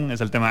ese álbum,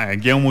 es el tema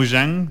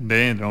Gyeongmujang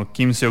de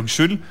Kim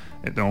Seok-chul.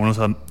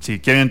 Si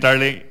quieren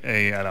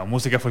entrarle a la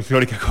música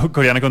folclórica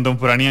coreana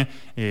contemporánea,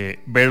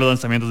 ver los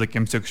lanzamientos de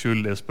Kim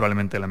Seok-chul es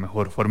probablemente la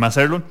mejor forma de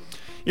hacerlo,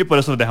 y por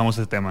eso les dejamos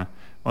este tema.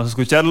 Vamos a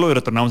escucharlo y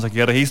retornamos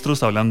aquí a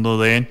Registros hablando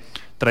de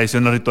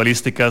tradiciones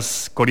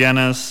ritualísticas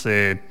coreanas,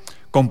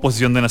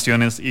 composición de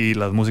naciones y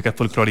las músicas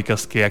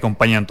folclóricas que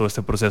acompañan todo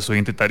este proceso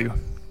identitario.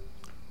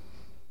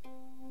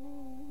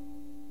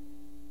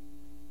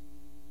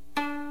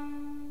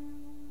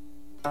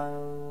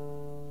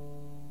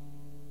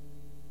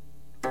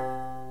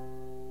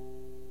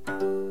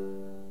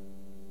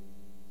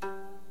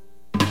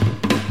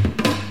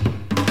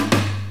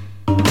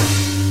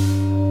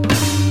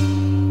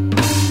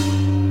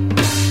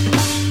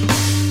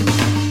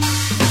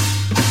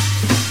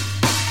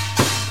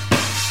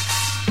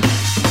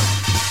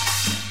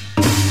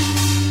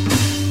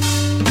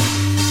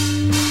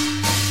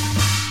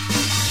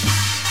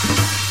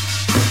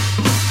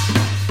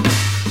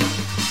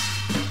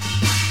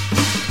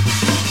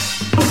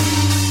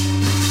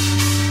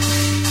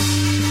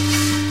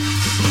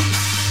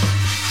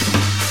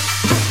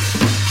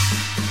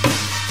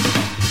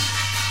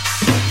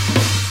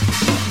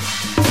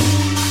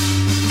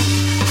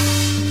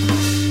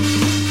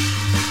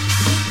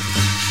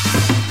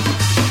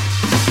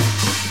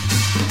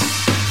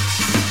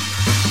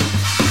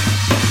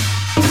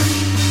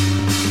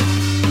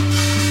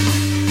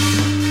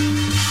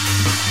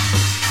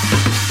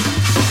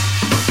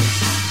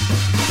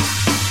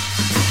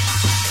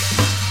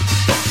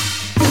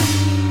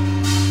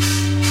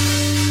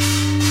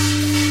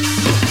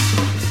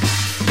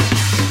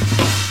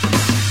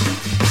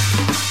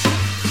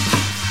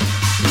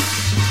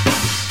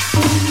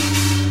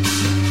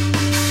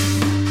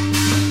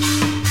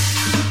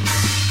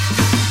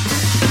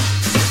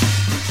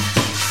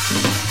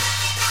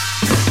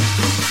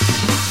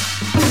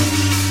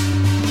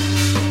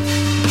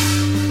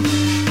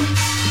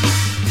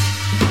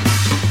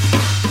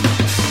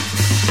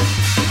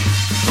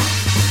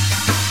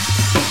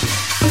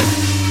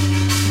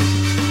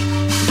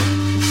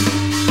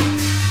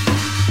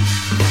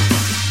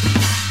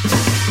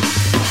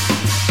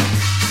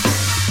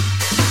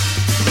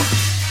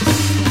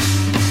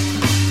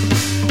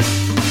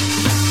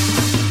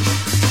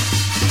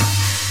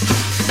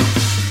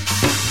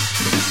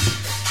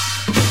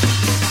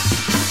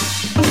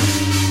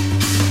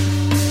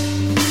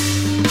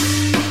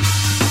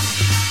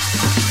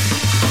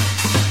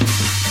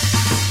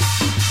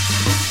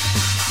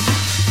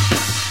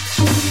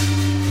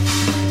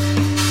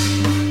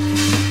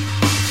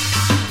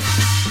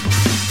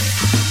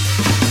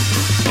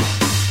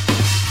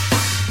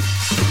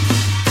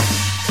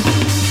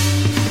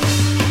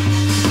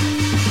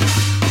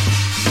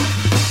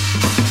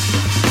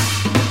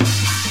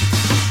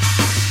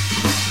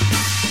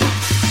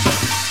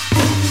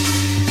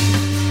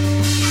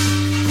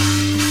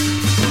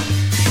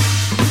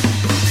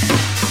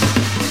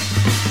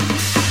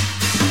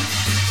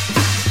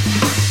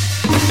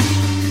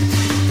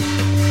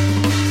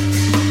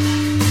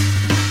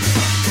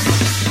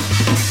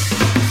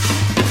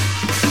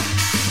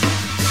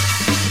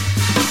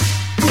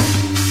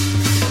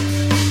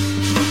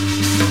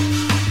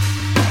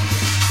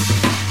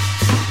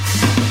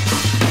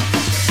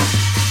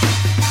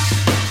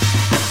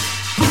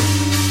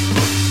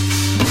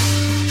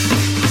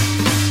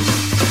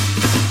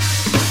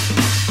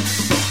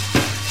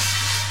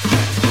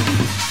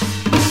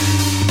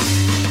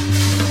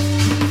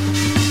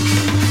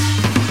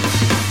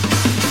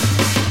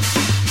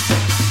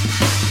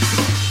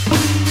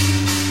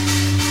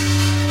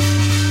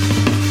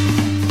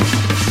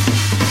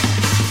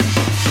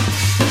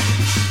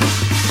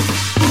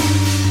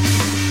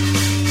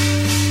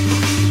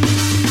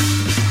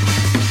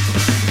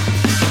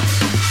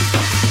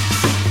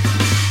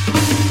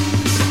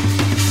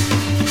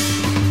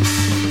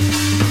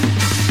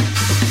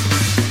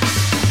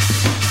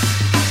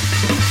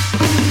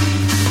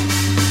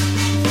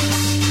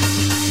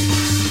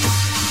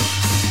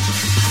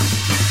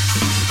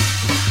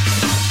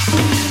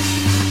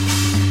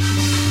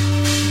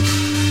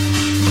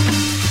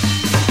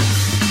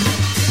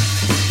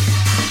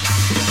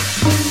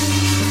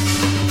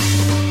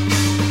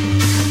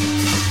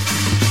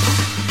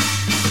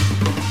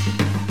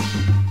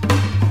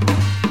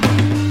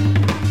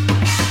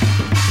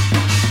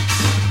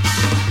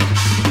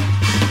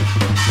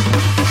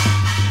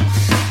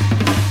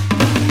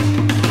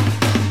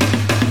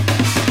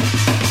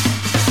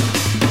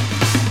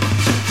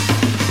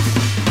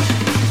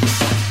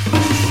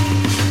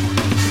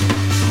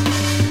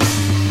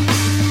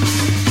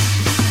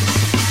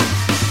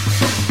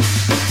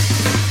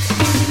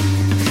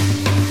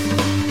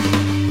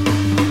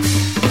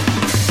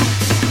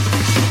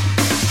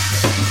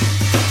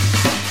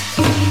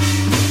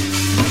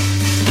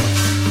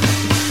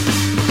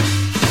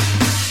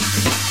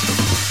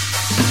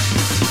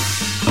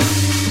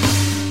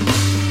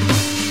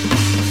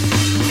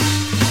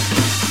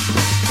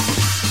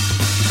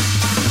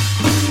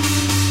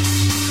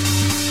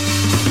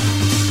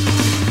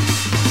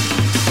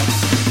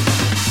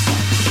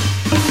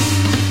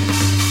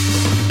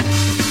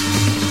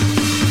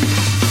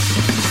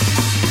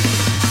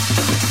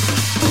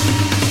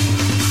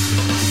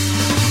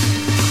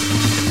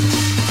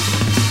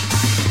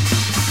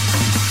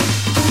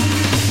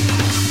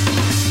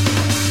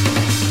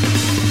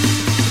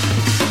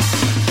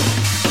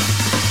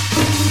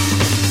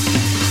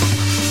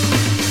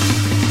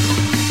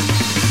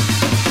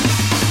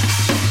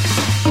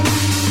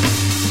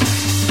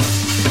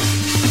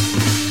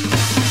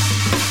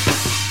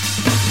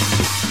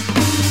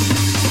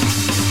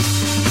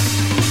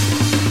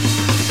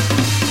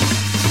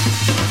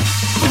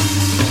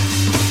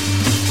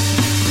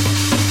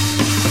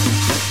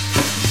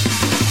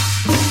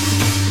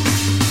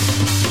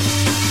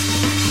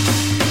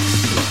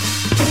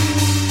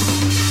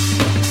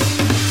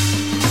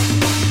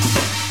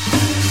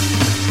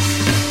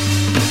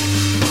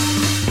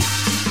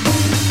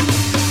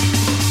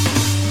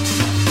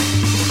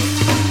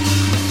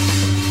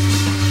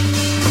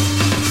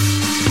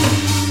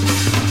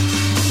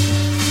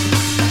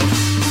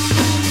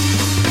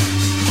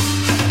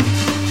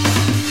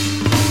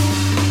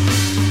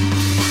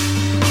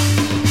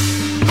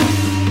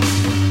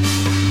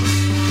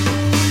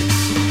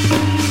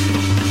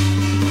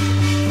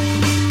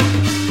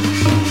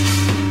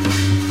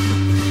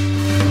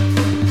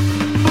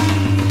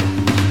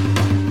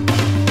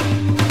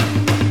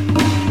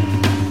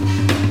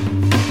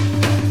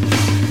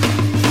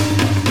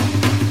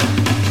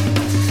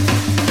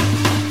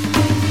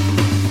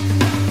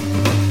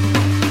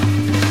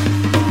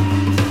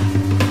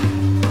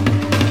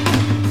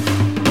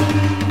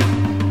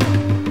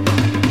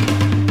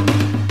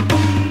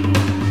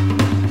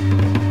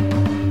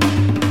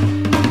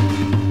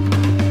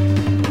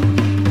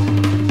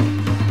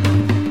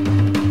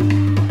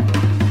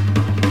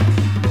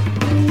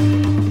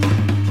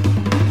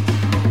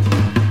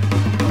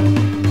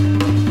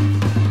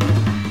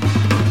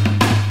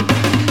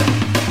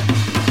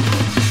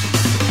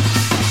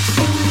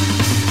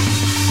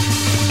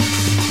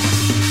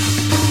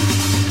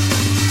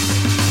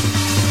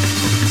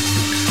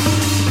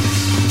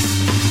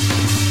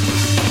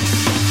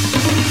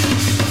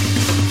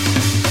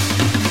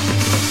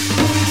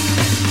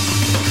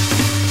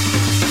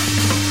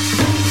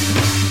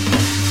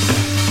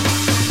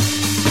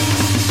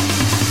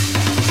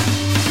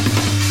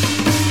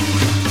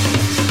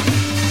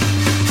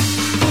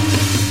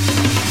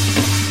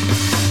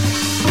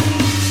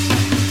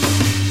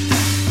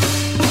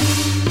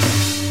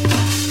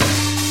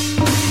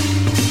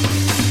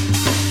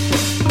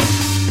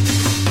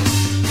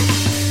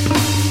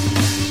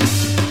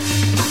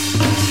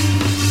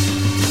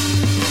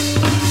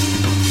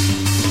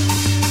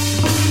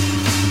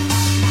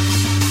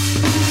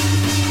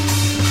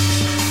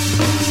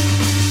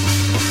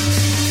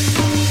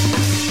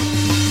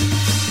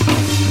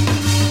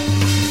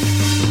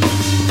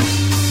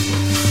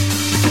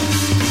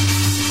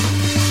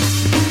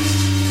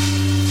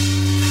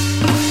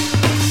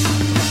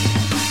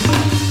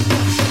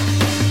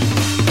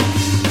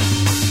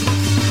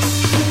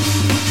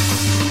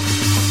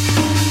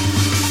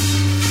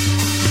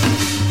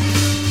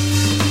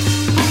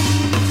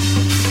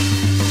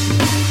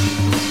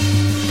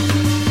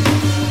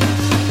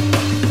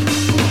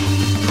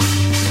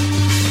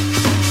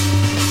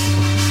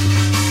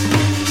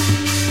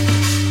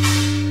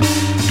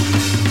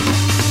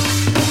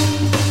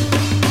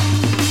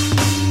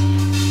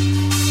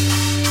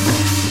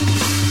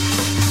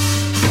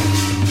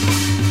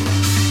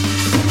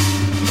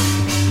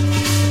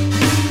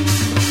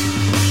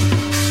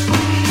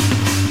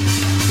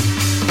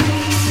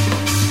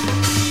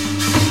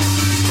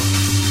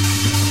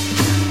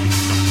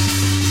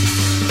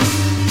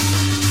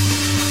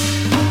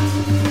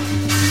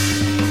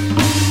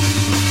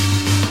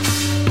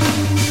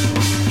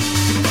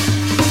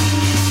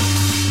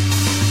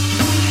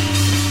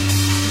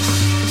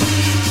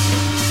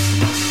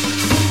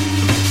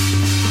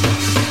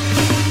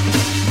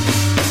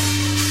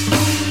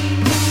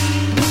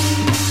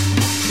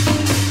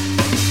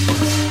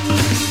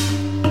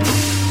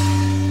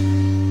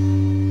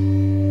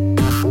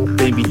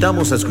 te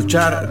invitamos a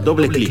escuchar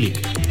Doble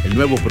Clic, el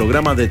nuevo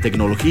programa de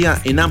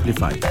tecnología en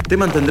Amplify. Te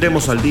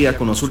mantendremos al día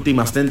con las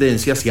últimas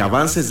tendencias y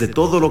avances de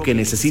todo lo que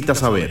necesitas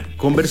saber.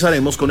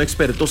 Conversaremos con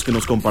expertos que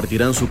nos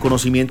compartirán su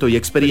conocimiento y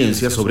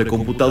experiencia sobre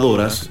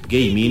computadoras,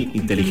 gaming,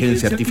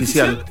 inteligencia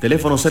artificial,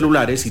 teléfonos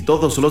celulares y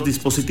todos los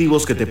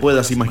dispositivos que te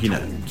puedas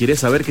imaginar. ¿Quieres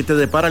saber qué te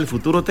depara el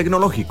futuro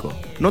tecnológico?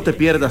 No te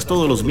pierdas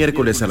todos los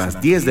miércoles a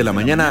las 10 de la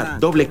mañana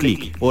Doble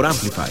Clic por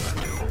Amplify.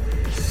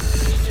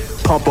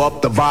 Pump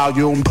up the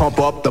volume, pump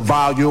up the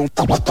volume.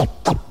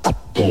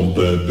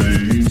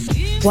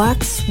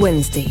 Wax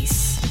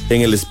Wednesdays.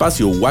 En el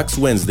espacio Wax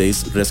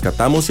Wednesdays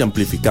rescatamos y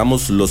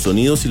amplificamos los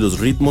sonidos y los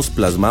ritmos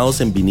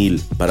plasmados en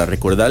vinil para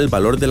recordar el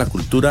valor de la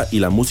cultura y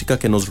la música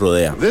que nos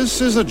rodea.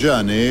 This is a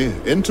journey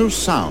into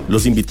sound.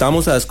 Los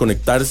invitamos a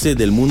desconectarse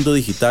del mundo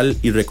digital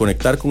y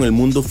reconectar con el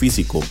mundo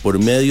físico por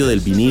medio del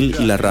vinil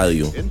y la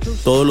radio.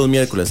 Todos los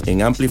miércoles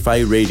en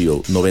Amplify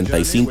Radio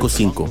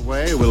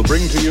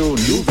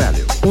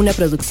 95.5. Una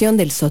producción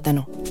del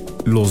Sótano.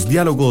 Los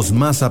diálogos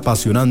más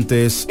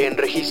apasionantes en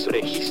registro.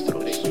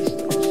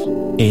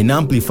 En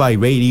Amplify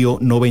Radio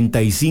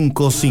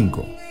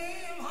 95.5.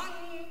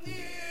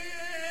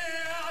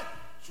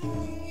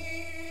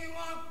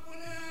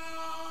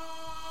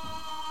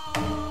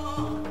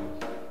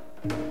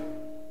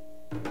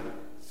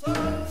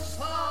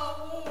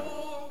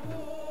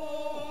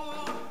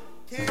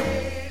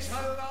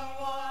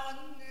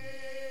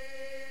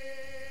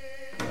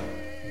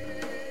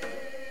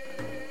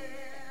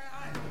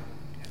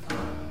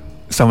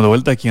 Estamos de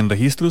vuelta aquí en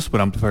Registros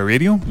por Amplify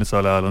Radio. Les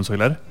habla Alonso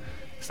Aguilar.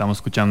 Estábamos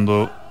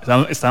escuchando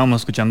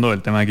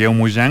el tema Geo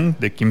Mujang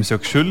de Kim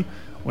Seok-shul,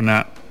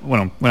 una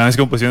de mis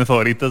composiciones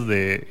favoritas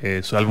de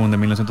su álbum de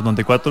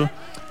 1994,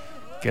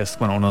 que es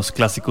unos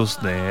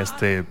clásicos de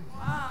este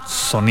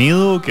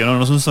sonido, que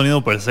no es un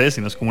sonido per se,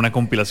 sino es como una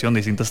compilación de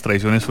distintas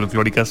tradiciones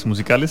folclóricas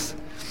musicales,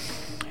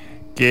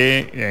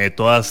 que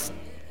todas,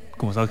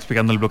 como estaba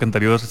explicando en el bloque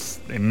anterior,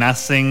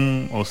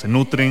 nacen o se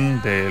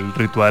nutren del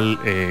ritual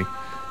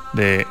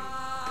de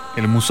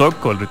el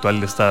Musok, o el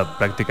ritual de esta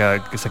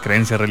práctica, esa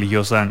creencia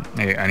religiosa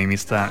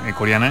animista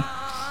coreana,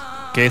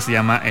 que se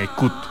llama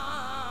Kut,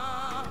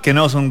 que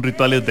no son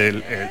rituales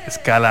de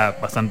escala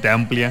bastante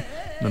amplia,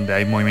 donde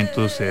hay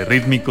movimientos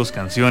rítmicos,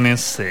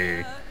 canciones,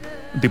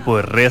 un tipo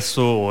de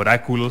rezo,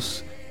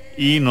 oráculos,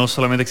 y no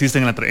solamente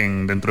existen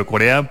dentro de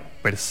Corea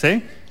per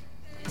se,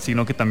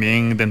 sino que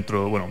también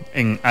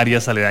en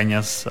áreas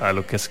aledañas a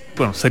lo que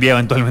sería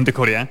eventualmente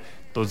Corea.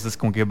 Entonces,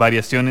 como que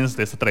variaciones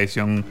de esta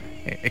tradición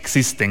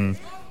existen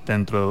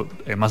dentro,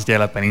 más allá de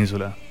la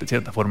península, de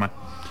cierta forma.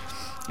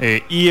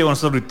 Y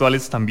estos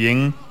rituales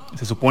también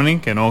se supone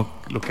que no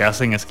lo que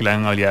hacen es que le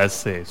dan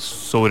habilidades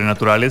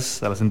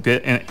sobrenaturales a las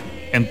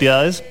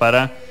entidades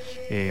para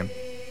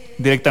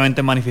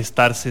directamente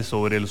manifestarse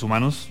sobre los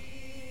humanos.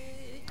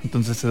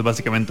 Entonces es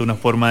básicamente una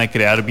forma de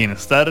crear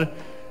bienestar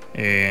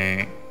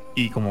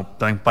y como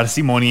también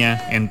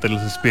parsimonia entre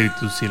los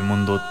espíritus y el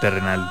mundo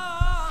terrenal.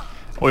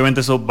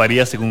 Obviamente eso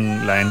varía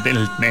según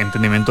el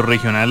entendimiento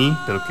regional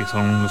de lo que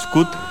son los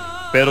Kut,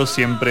 pero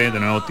siempre de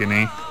nuevo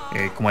tiene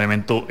como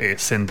elemento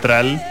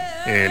central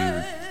el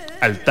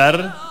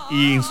altar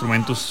y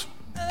instrumentos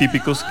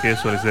típicos, que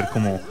suele ser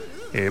como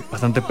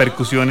bastante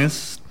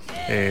percusiones,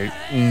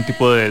 un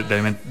tipo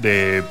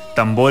de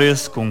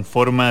tambores con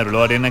forma de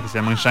reloj de arena que se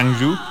llaman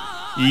shangju,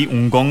 y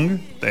un gong,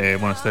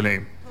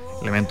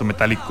 elemento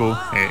metálico,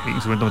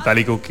 instrumento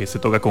metálico que se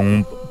toca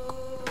con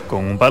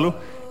un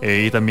palo.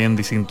 Y también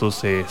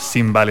distintos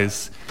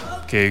cimbales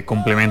que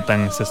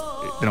complementan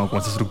con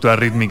esa estructura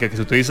rítmica que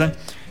se utiliza. De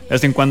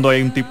vez en cuando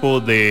hay un tipo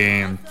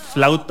de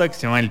flauta que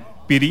se llama el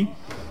piri,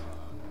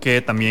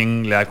 que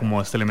también le da como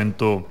este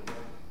elemento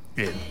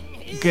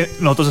que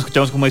nosotros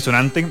escuchamos como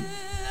disonante,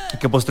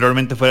 que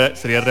posteriormente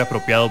sería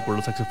reapropiado por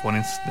los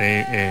saxofones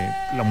de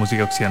la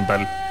música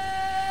occidental.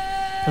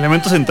 El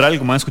elemento central,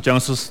 como han escuchado en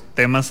estos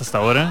temas hasta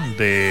ahora,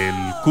 del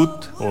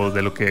Kut, o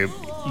de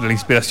la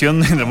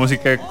inspiración de la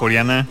música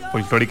coreana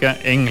folclórica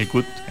en el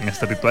Kut, en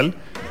este ritual,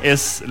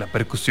 es la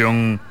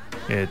percusión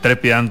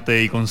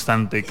trepidante y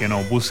constante que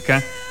no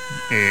busca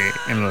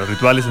en los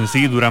rituales en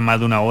sí. Dura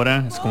más de una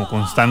hora, es como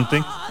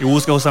constante, y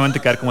busca justamente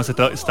crear como ese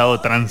estado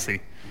de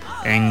trance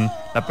en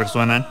la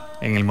persona,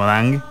 en el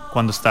modang,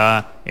 cuando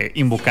está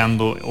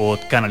invocando o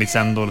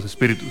canalizando los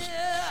espíritus.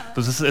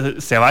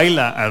 Entonces se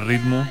baila al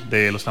ritmo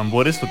de los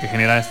tambores, lo que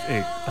genera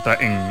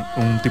en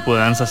un tipo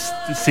de danza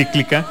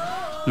cíclica,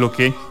 lo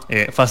que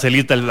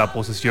facilita la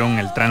posesión,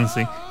 el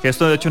trance, que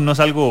esto de hecho no es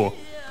algo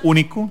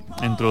único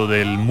dentro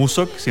del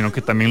Musok, sino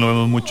que también lo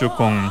vemos mucho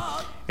con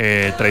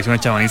tradiciones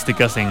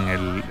chamanísticas en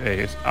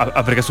el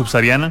África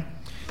subsahariana.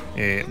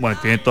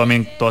 Tiene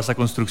también toda esa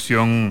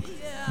construcción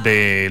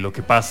de lo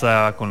que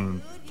pasa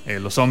con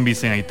los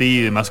zombies en Haití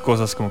y demás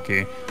cosas, como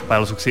que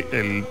para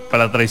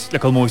la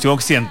cosmovisión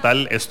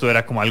occidental esto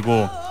era como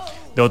algo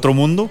de otro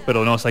mundo,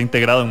 pero no, está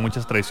integrado en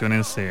muchas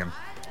tradiciones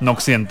no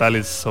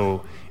occidentales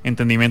o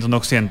entendimientos no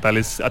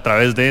occidentales a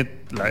través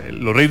de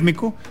lo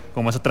rítmico,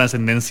 como esa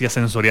trascendencia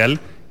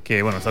sensorial, que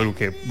es algo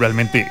que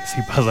realmente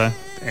sí pasa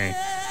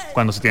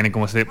cuando se tiene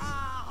como ese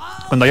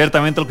cuando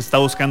abiertamente lo que se está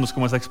buscando es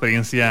como esa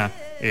experiencia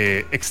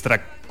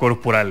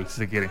extracorporal, si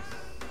se quiere.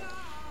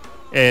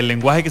 El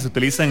lenguaje que se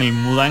utiliza en el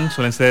mudang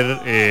suele ser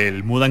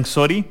el mudang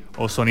sori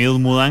o sonidos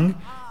mudang,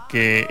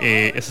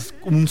 que es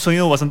un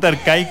sonido bastante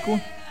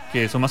arcaico,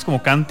 que son más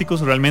como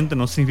cánticos realmente,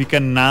 no significa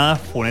nada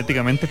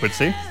fonéticamente per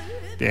se.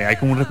 Hay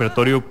como un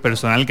repertorio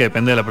personal que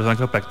depende de la persona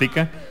que lo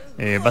practica.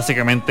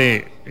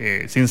 Básicamente,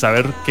 sin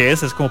saber qué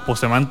es como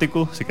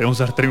posemántico, si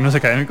queremos usar términos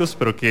académicos,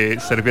 pero que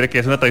se refiere a que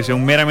es una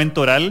tradición meramente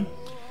oral,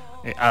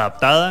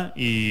 adaptada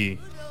y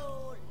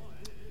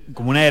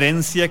como una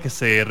herencia que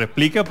se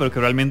replica, pero que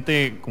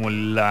realmente como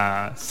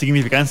la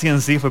significancia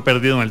en sí fue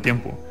perdido en el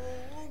tiempo.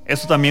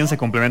 Esto también se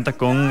complementa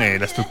con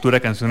la estructura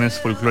de canciones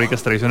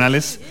folclóricas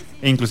tradicionales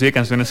e inclusive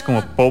canciones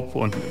como pop,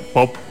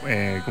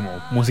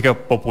 como música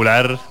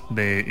popular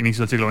de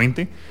inicio del siglo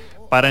XX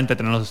para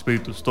entretener a los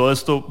espíritus. Todo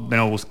esto de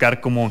nuevo,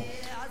 buscar cómo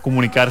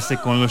comunicarse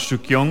con los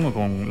shukyeon o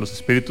con los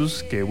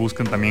espíritus que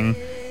buscan también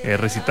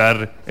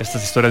recitar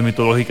estas historias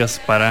mitológicas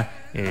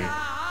para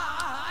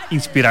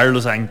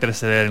inspirarlos a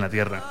interceder en la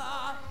tierra.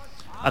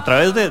 A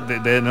través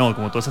de nuevo,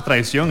 como toda esa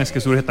tradición es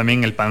que surge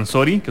también el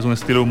pansori, que es un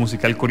estilo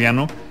musical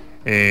coreano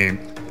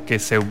que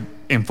se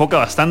enfoca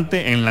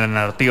bastante en la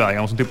narrativa,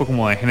 digamos un tipo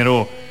como de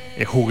género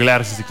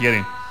juglar, si se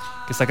quiere,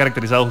 que está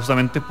caracterizado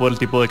justamente por el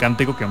tipo de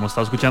cántico que hemos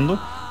estado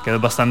escuchando, que es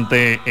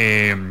bastante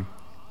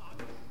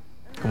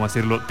 ¿cómo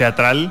decirlo?,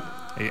 teatral,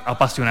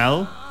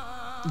 apasionado,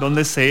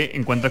 donde se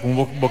encuentra con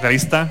un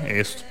vocalista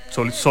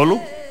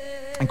solo,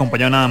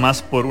 acompañado nada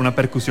más por una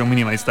percusión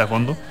minimalista de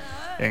fondo.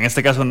 En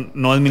este caso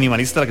no es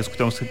minimalista la que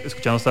estamos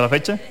escuchando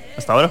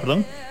hasta ahora,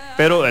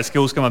 pero es que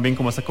busca más bien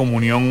como esta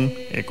comunión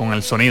con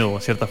el sonido,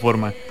 de cierta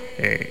forma.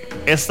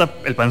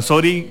 El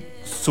pansori,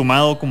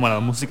 sumado como a la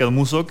música de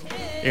Musok,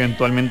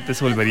 eventualmente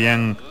se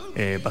volverían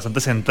bastante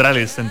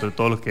centrales dentro de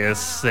todo lo que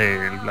es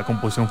la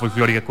composición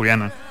folclórica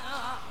coreana.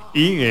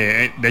 Y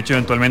de hecho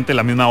eventualmente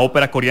la misma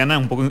ópera coreana,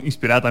 un poco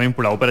inspirada también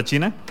por la ópera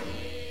china,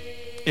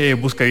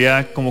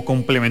 buscaría como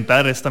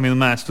complementar esta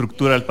misma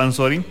estructura del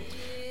pansori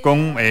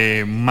con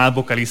más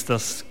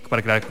vocalistas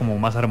para crear como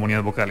más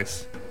armonías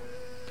vocales.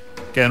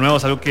 Que de nuevo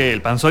es algo que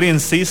el pansori en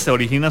sí se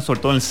origina sobre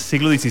todo en el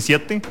siglo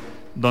XVII,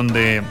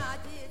 donde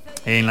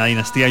en la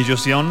dinastía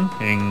Joseon,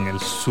 en el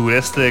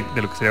sureste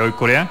de lo que sería hoy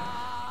Corea,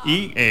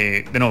 y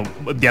de nuevo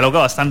dialoga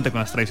bastante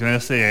con las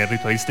tradiciones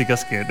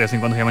ritualísticas que de vez en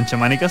cuando se llaman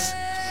chamánicas,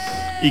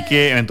 y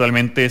que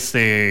eventualmente eso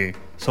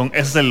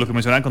es lo que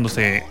mencionaban cuando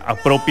se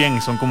apropian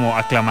y son como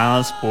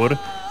aclamadas por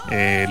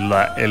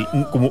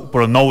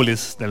por los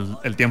nobles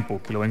del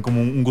tiempo, que lo ven como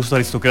un gusto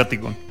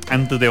aristocrático,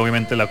 antes de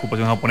obviamente la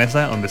ocupación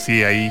japonesa, donde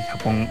sí ahí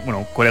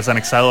Corea se ha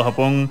anexado a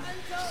Japón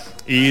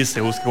y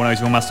se busca una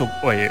visión más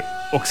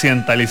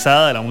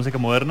occidentalizada de la música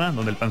moderna,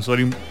 donde el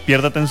pansori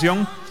pierde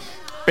atención,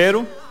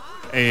 pero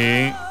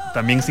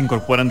también se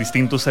incorporan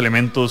distintos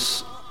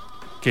elementos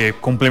que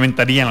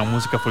complementarían la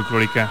música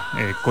folclórica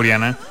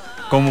coreana,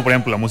 como por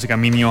ejemplo la música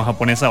minyo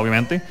japonesa,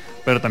 obviamente,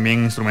 pero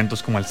también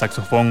instrumentos como el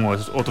saxofón o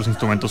otros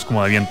instrumentos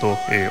como de viento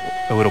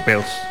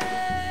europeos.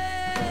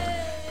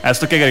 A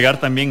esto hay que agregar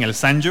también el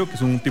sanjo, que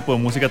es un tipo de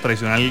música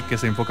tradicional que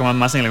se enfoca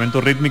más en el elemento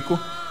rítmico,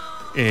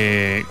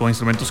 con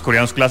instrumentos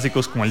coreanos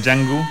clásicos como el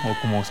jangu,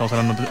 o como estamos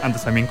hablando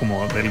antes también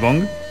como del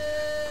gong,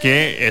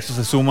 que eso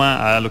se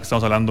suma a lo que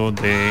estamos hablando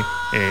de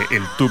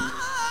el tuk,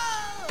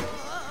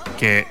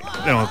 que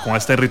con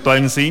este ritual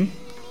en sí,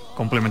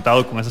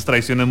 complementado con esas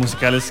tradiciones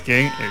musicales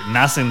que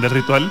nacen del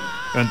ritual,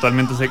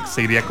 eventualmente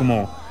se iría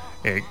como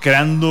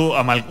creando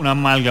una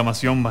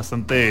amalgamación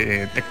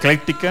bastante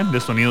ecléctica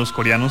de sonidos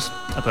coreanos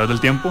a través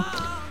del tiempo,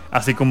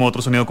 así como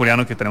otro sonido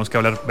coreano que tenemos que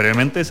hablar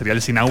brevemente sería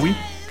el sinawi,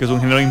 que es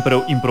un género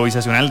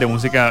improvisacional de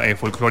música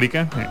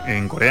folclórica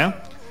en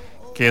Corea,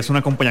 que es un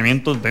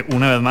acompañamiento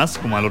una vez más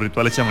como a los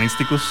rituales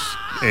chamanísticos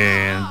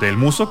del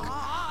Musok,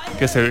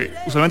 que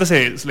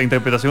usualmente la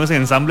interpretación es en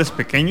ensambles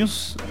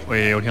pequeños,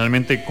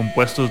 originalmente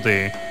compuestos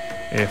de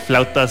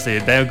flautas de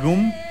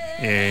daegum,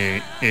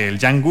 el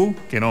jangu,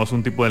 que no es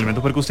un tipo de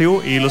elemento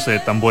percusivo, y los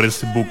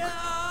tambores buk,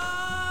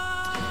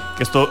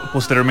 que esto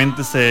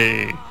posteriormente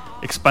se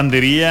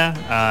expandiría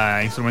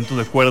a instrumentos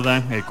de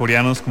cuerda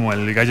coreanos como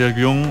el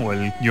gajagyung o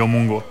el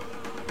yomungo.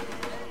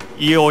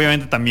 Y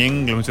obviamente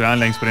también lo mencionaba,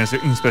 la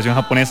inspiración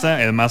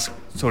japonesa es más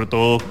sobre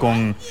todo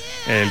con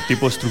el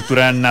tipo de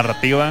estructura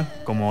narrativa,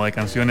 como de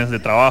canciones de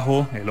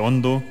trabajo, el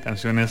hondo,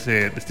 canciones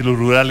de estilos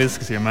rurales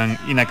que se llaman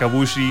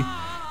inakabushi,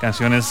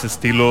 canciones de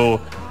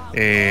estilo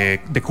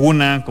de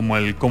cuna como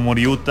el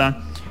komoriuta,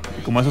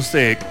 como esos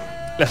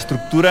la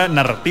estructura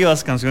narrativa de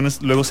las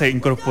canciones luego se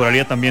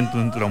incorporaría también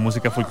dentro de la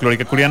música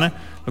folclórica coreana,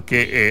 lo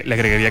que le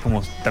agregaría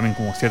también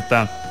como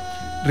cierta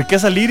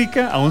riqueza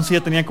lírica, aún si ya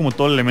tenía como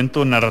todo el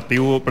elemento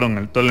narrativo,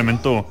 todo el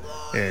elemento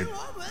de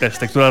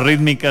texturas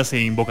rítmicas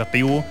e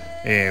invocativo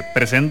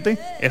presente.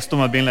 Esto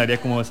más bien le daría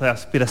como esa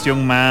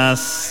aspiración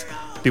más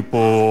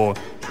tipo,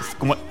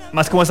 como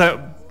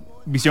esa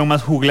visión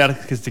más juglar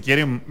que se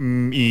quiere,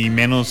 y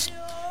menos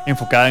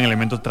enfocada en el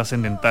elemento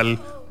trascendental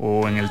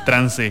o en el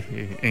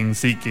trance en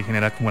sí que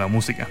genera como la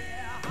música.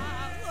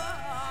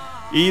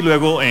 Y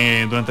luego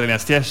durante la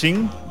dinastía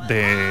Shin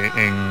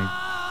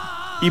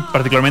y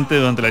particularmente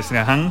durante la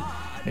dinastía Han.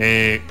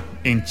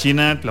 En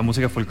China la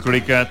música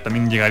folclórica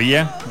también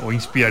llegaría o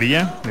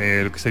inspiraría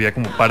lo que sería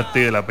como parte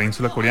de la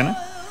península coreana.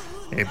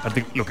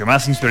 Lo que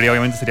más inspiraría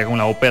obviamente sería como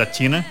la ópera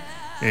china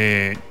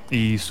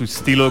y su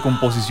estilo de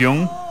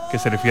composición, que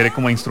se refiere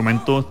como a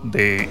instrumento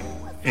de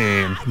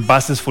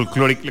bases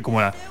folclóricas, como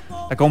la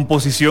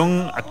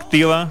composición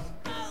activa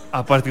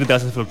a partir de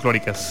bases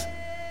folclóricas.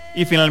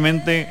 Y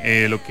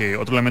finalmente,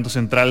 otro elemento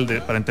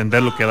central para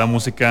entender lo que es la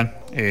música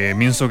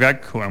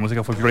Minsogak o la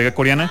música folclórica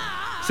coreana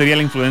sería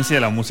la influencia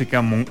de la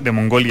música de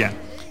Mongolia.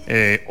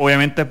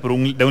 Obviamente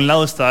de un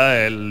lado está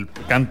el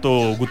canto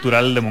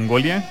gutural de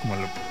Mongolia, como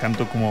el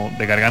canto como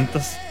de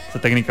gargantas, esa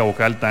técnica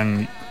vocal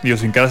tan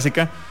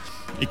idiosincrásica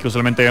y que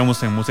usualmente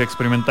vemos en música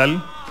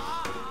experimental,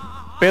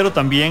 pero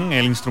también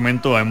el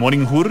instrumento de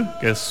Moringhur,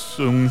 que es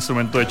un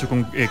instrumento hecho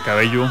con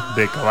cabello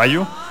de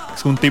caballo.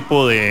 Es un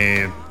tipo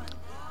de...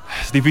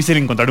 Es difícil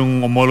encontrar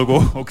un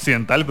homólogo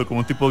occidental, pero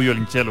como un tipo de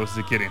violonchelo, si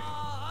se quiere.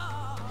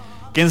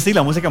 Que en sí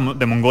la música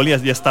de Mongolia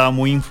ya estaba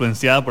muy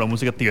influenciada por la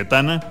música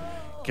tibetana,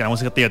 que la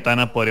música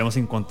tibetana podríamos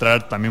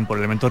encontrar también por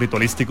elementos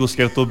ritualísticos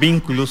ciertos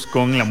vínculos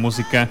con la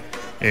música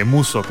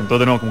música. Entonces,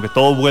 de nuevo, como que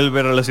todo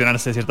vuelve a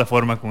relacionarse de cierta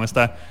forma con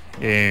esta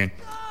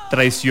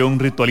tradición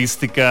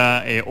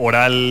ritualística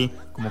oral,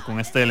 como con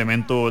este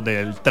elemento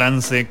del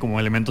trance como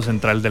elemento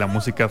central de la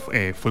música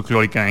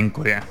folclórica en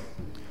Corea.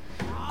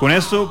 Con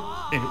eso,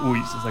 se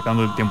está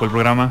sacando el tiempo del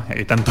programa,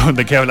 tanto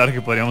de qué hablar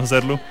que podríamos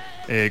hacerlo.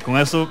 Con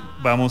eso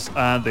vamos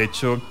a, de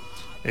hecho,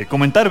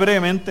 comentar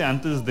brevemente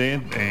antes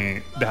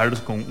de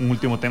dejarlos con un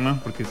último tema,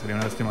 porque sería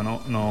una lástima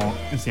no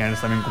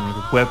enseñarles también como lo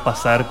que puede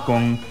pasar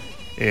con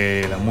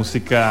la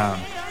música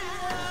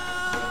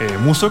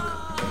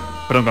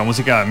con la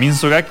música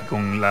Minsogak,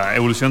 con la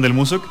evolución del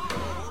musok.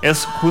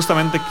 Es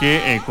justamente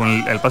que con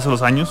el paso de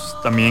los años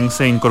también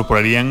se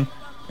incorporarían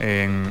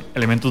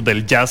elementos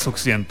del jazz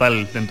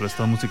occidental dentro de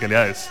estas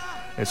musicalidades,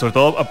 sobre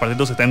todo a partir de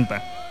los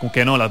 70. Como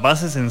que las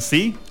bases en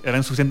sí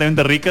eran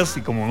suficientemente ricas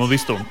y, como hemos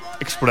visto,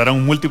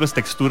 exploraron múltiples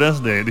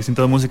texturas de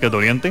distintas músicas de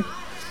Oriente,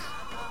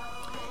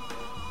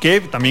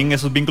 que también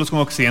esos vínculos con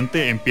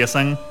Occidente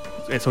empiezan,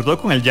 sobre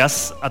todo con el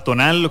jazz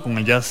atonal o con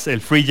el jazz, el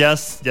free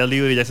jazz, jazz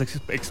libre y jazz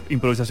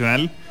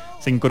improvisacional,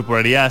 se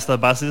incorporaría a estas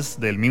bases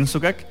del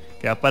Minsogak,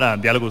 que da para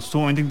diálogos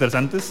sumamente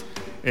interesantes.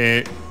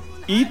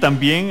 Y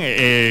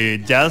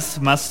también jazz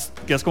más,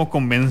 que es como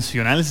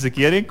convencional, si se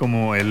quiere,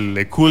 como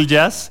el cool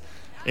jazz,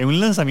 en un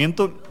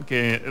lanzamiento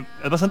que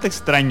es bastante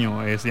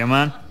extraño. Se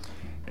llama,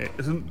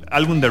 es un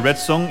álbum de Red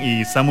Song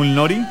y Samuel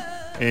Nori.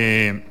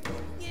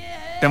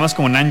 Temas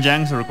como Nan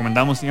Yang se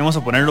recomendamos, íbamos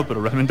a ponerlo,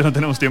 pero realmente no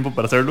tenemos tiempo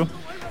para hacerlo,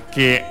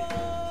 que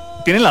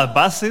tienen las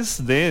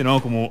bases de,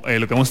 como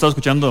lo que hemos estado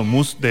escuchando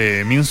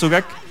de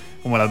Minsogak,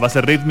 como las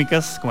bases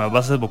rítmicas, como las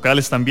bases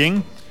vocales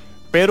también,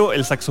 pero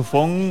el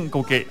saxofón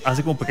como que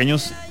hace como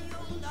pequeños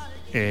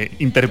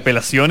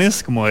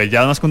interpelaciones, como de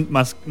jazz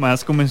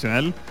más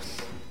convencional,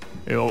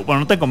 bueno,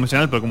 no tan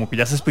convencional, pero como que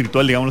jazz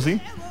espiritual, digamos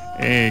así,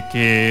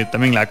 que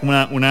también le da como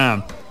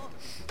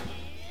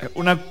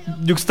una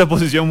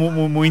juxtaposición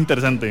muy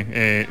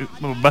interesante.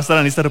 Va a estar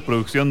en la lista de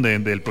reproducción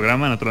del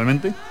programa,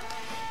 naturalmente.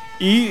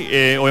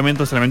 Y obviamente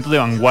los elementos de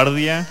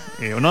vanguardia,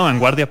 no de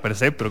vanguardia per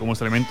se, pero como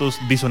los elementos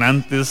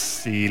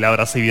disonantes y la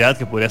abrasividad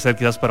que podría ser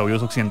quizás para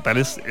oídos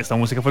occidentales esta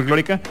música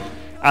folclórica,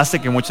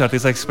 hace que muchos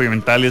artistas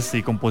experimentales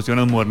y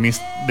composiciones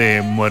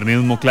de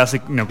modernismo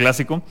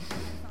neoclásico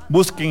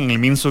busquen en el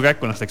Minsogak,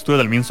 con las texturas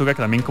del Minsogak,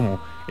 también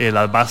como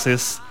las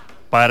bases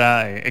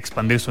para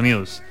expandir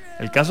sonidos.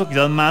 El caso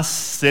quizás más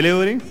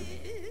célebre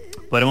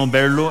podremos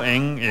verlo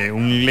en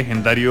un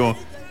legendario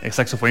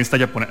saxofonista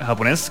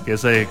japonés, que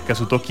es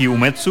Kazutoki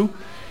Umetsu,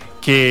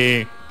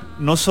 que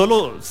no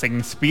solo se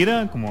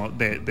inspira como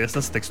de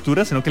estas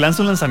texturas, sino que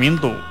lanza un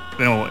lanzamiento,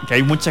 que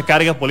hay mucha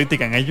carga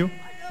política en ello,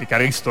 y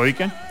carga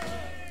histórica.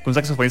 Un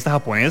saxofonista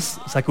japonés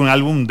saca un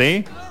álbum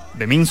de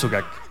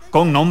Minsogak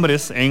con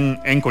nombres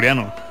en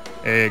coreano.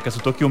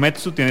 Kazutoki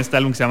Umetsu tiene este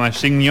álbum que se llama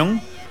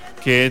Shinmyeon,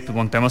 que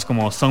con temas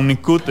como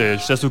Songnikut,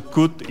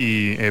 Shesukut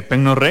y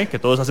Penno-re, que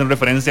todos hacen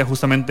referencia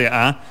justamente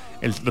a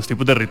los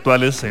tipos de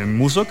rituales en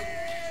musok,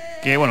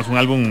 que bueno, es un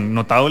álbum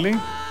notable,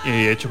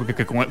 de hecho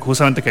que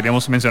justamente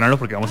queríamos mencionarlo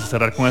porque vamos a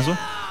cerrar con eso,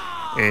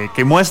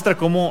 que muestra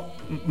cómo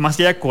más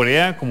allá de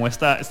Corea, como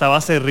esta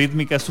base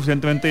rítmica es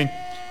suficientemente,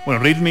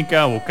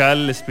 rítmica,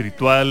 vocal,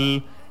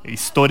 espiritual,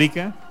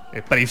 histórica,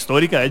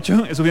 prehistórica, de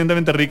hecho, es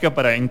suficientemente rica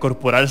para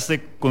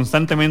incorporarse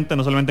constantemente,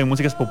 no solamente en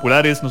músicas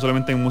populares, no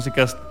solamente en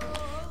músicas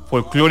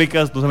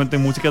folclóricas, no solamente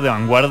en músicas de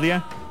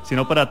vanguardia,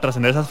 sino para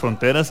trascender esas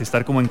fronteras y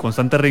estar como en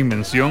constante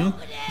reinvención,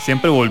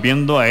 siempre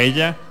volviendo a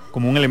ella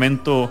como un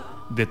elemento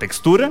de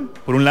textura,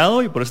 por un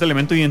lado, y por ese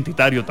elemento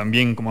identitario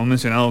también, como hemos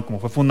mencionado, como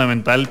fue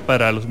fundamental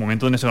para los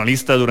movimientos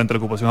nacionalistas durante la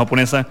ocupación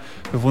japonesa,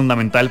 fue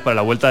fundamental para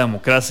la vuelta a la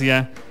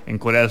democracia en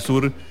Corea del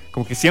Sur,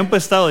 como que siempre ha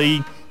estado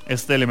ahí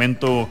este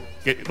elemento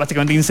que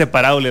básicamente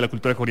inseparable de la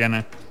cultura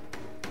coreana,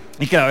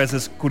 y que a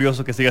veces es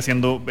curioso que siga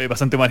siendo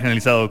bastante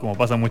marginalizado, como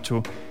pasa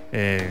mucho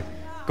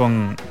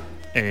con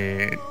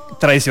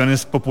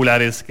tradiciones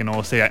populares que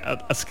no se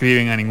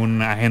adscriben a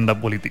ninguna agenda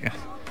política.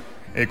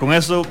 Con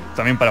eso,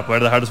 también para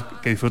poder dejar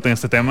que disfruten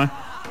este tema,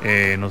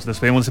 nos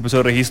despedimos de este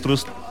episodio de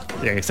Registros.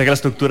 Sé que la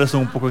estructura es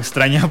un poco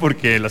extraña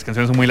porque las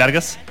canciones son muy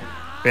largas,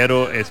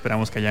 pero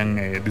esperamos que hayan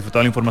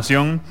disfrutado la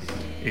información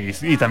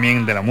y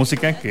también de la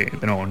música, que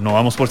de nuevo, no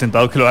vamos por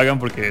sentado que lo hagan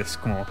porque es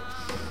como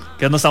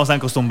que no estamos tan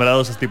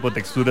acostumbrados a este tipo de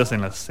texturas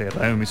en las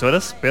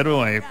radioemisoras,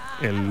 pero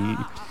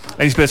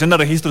la inspiración de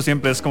Registros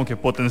siempre es como que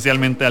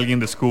potencialmente alguien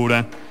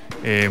descubra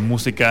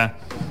música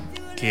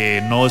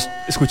que no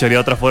escucharía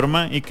de otra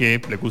forma y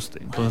que le guste.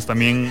 Entonces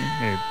también,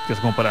 que es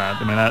como para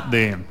de manera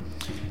de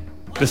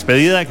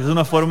despedida, que es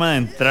una forma de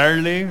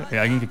entrarle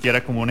a alguien que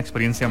quiera como una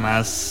experiencia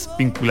más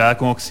vinculada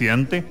con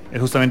Occidente.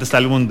 Es justamente este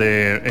álbum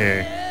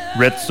de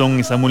Redstone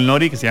y Samuel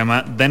Nori que se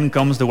llama Then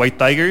Comes the White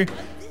Tiger,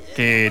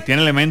 que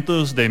tiene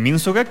elementos de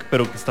Minsogak,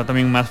 pero que está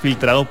también más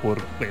filtrado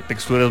por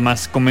texturas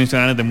más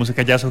convencionales de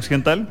música jazz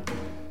occidental.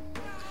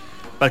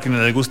 Para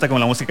quienes les gusta como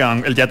la música,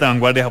 el jazz de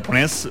vanguardia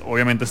japonés,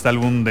 obviamente este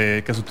álbum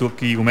de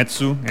Kazutoki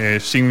Umetsu,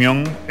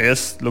 Shinmyeon,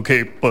 es lo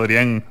que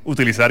podrían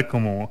utilizar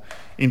como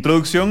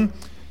introducción.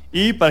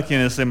 Y para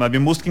quienes más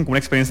bien busquen como una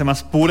experiencia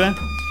más pura,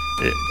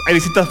 hay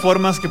distintas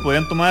formas que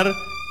podrían tomar.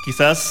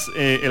 Quizás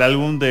el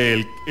álbum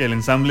del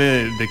ensamble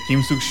de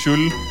Kim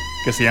Suk-shul,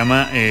 que se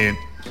llama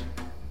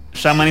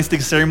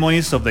Shamanistic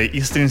Ceremonies of the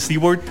Eastern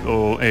Seaboard,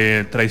 o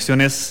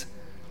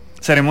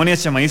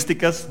ceremonias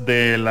chamanísticas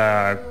de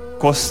la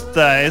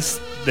costa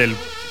este, de los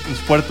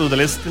puertos del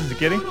este, si se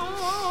quiere,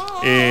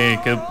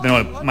 que de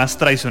nuevo, más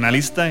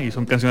tradicionalista, y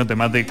son canciones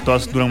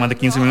todas duran más de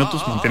 15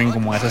 minutos, mantienen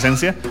como esa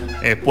esencia.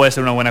 Puede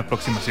ser una buena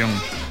aproximación.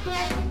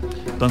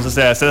 Entonces,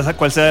 sea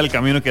cual sea el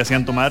camino que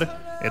hacían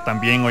tomar,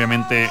 también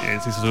obviamente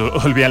si se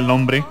olvida el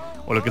nombre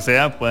o lo que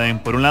sea, pueden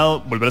por un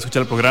lado volver a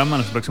escuchar el programa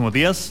en los próximos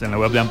días en la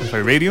web de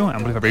Amplify Radio,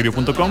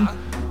 amplifyradio.com,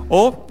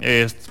 o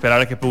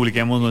esperar a que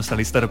publiquemos nuestra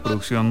lista de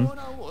reproducción,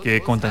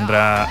 que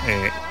contendrá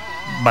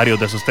varios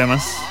de esos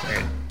temas,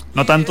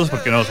 no tantos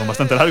porque no son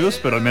bastante largos,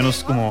 pero al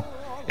menos como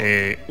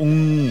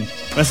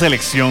una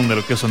selección de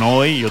lo que sonó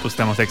hoy y otros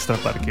temas extra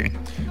para que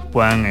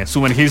puedan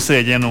sumergirse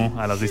de lleno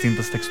a las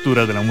distintas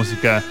texturas de la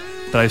música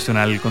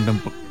tradicional,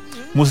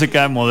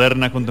 música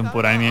moderna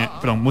contemporánea,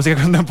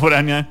 música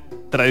contemporánea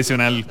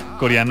tradicional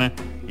coreana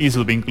y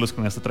sus vínculos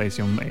con esta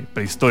tradición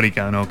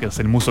prehistórica, ¿no? Que es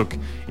el musok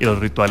y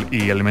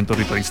el elemento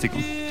ritualístico.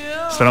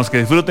 Esperamos que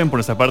disfruten. Por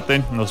esta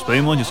parte nos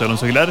despedimos. Yo soy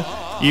Alonso Aguilar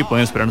y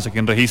pueden esperarnos aquí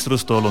en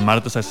Registros todos los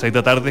martes a las 6 de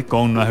la tarde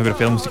con nuevas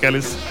geografías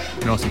musicales.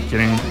 No, si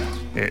quieren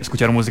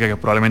escuchar música que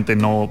probablemente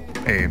no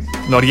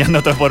lo harían de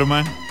otra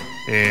forma,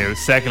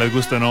 sea que les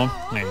guste o no,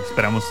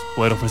 esperamos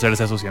poder ofrecerles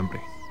eso siempre.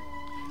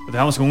 Los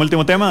dejamos con un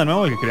último tema de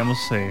nuevo, el que queríamos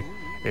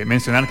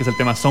mencionar, que es el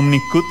tema Somni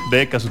Kut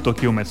de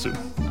Kazutoki Umetsu.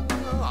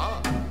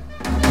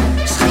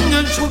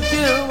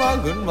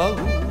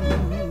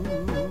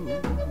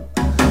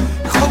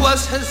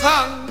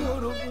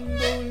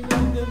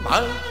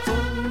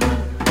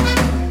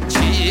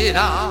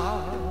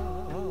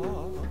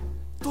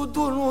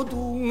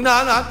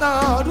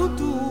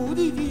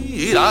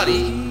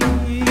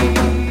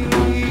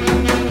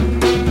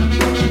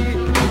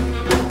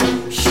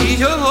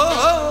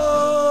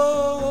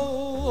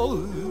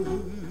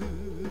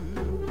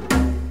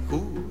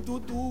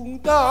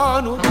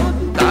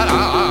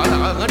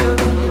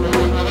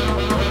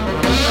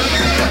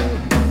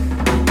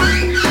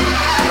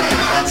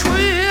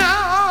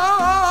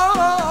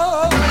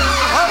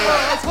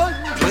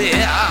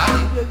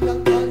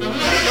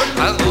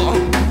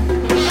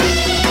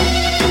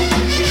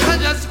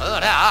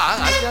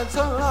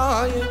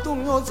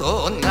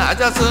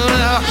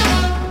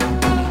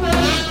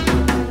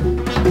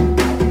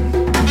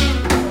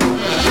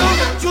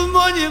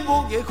 주머니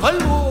목에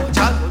걸고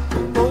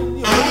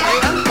자동문이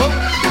안고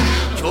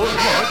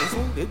주머니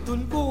손에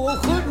들고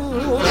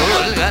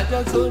흐르는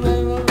가자서나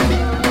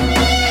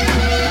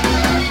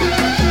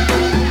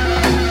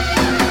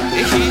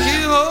희저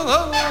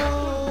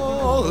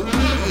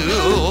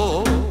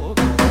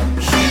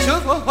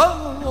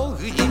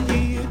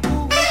이기에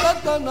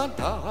두가다나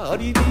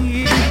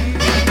다리니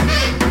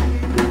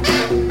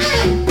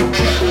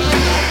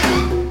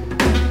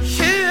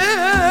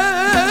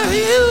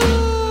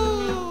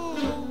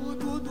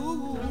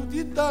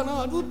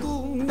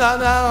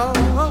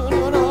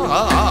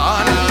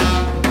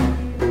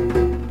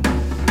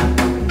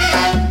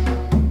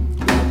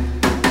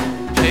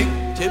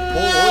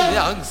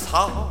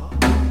백제보양사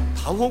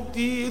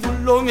당혹뒤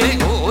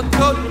둘러매고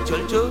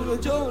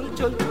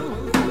절절절절절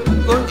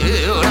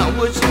건재어난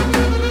것이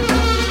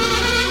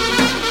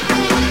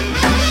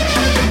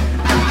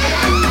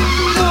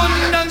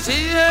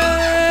낭시에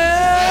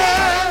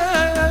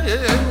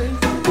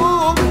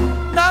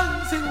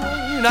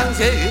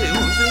낭세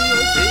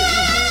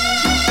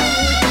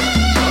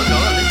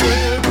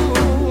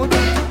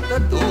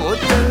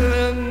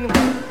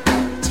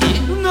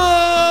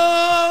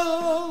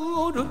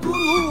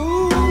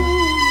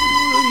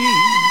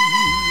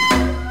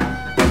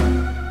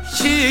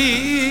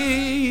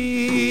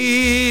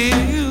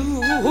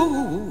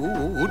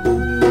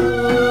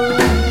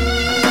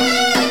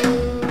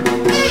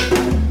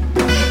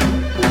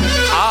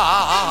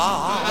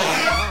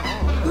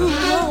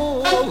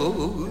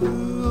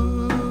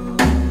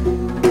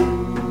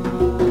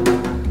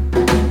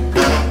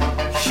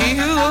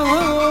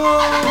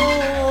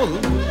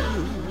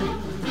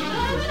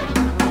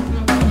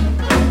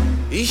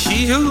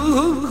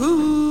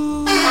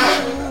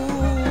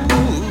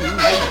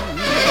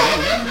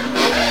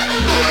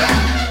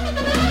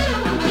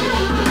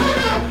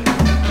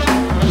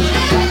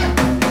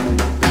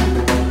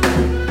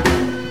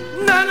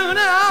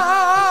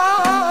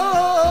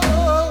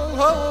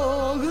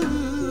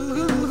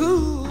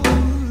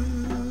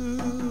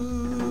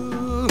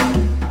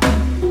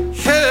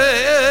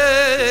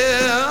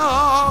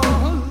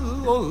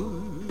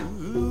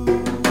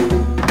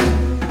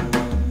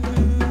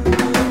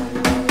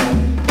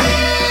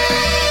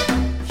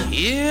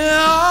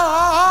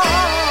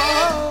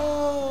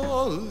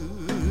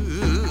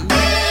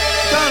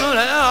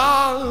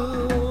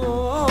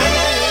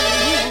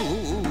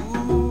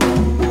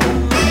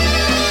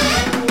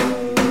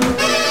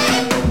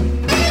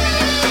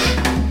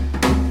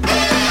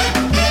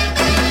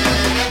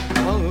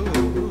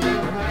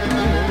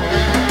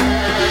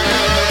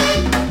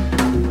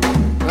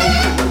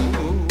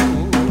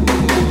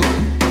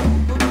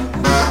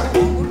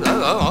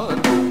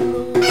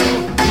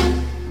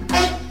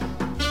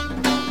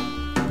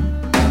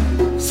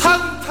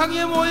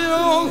상탕에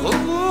모여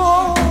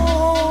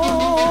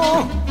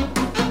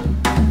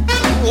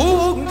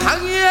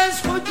옹탕에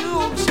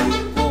소죽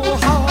싣고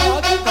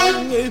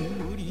하당에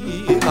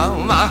물이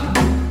감아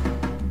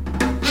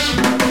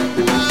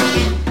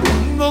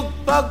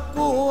목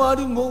받고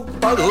아리 목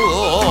받어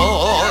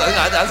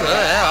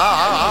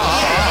가자서야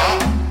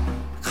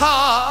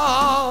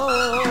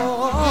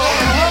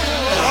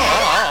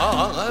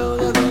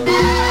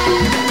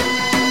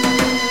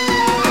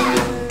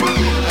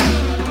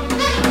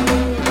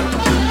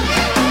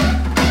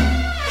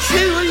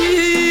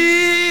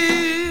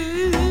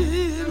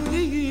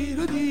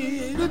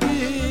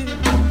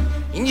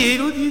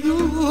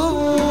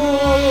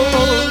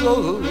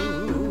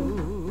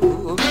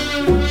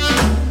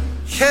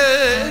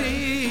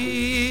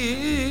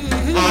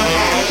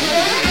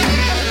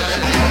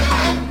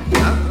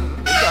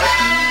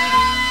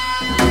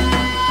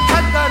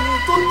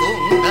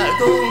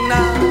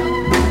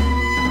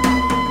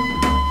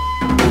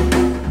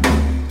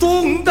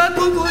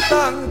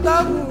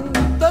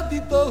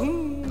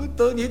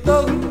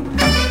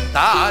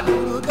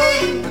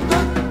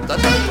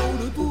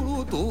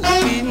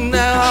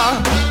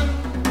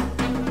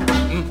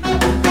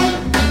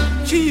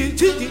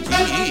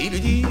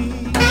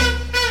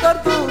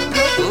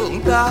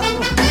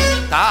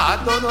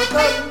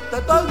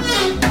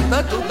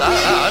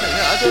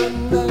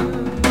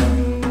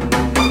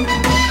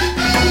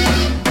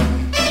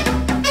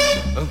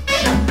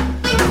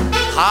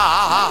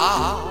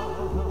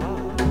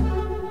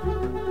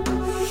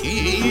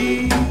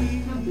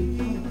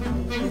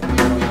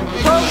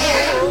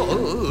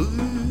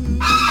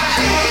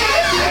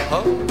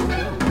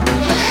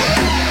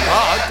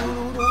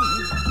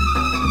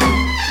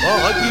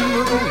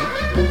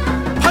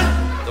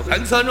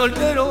산을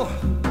때로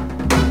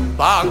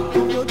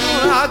방구로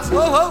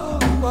돌아서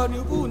많이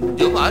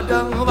군저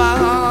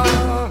마당마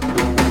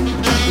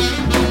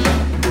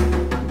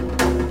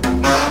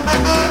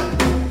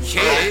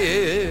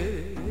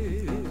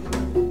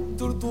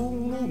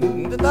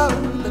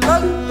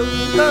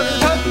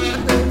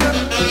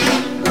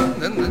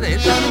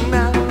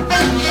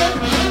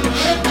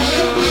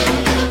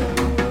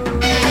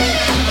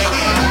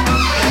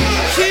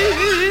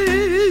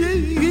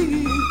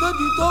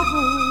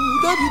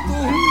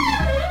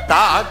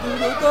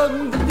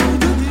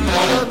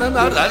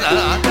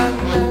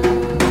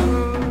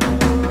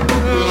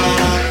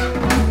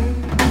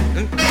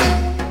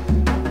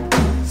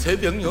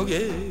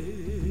새벽녘에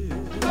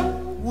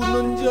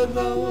우는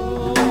자다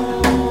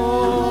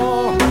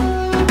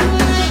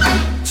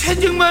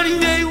체증만이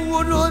왜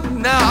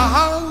울었나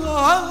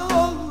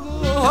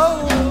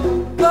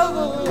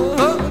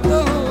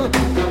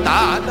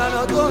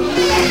나나나던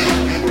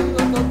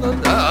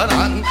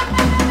나난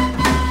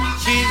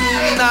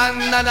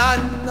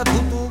지둥난나난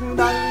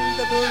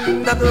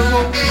두둥난다둥다둥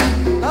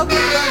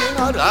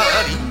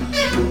나구랑나라리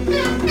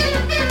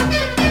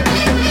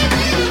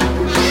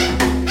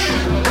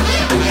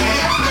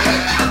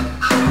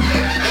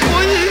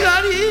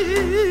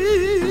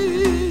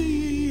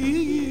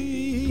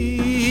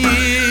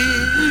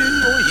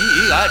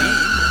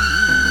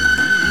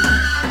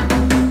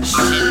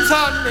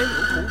신산의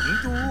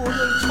공주를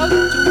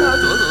찾으나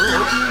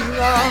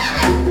저러기가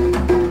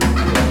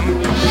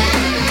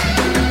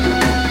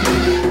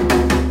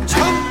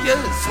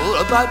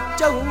청계수를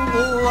받자고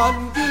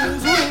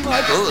안길수를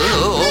받아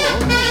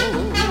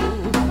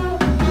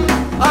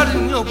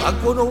아른역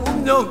받고는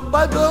음력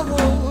받아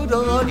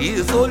그러니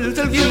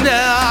솔슬기네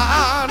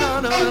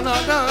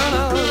나나나나나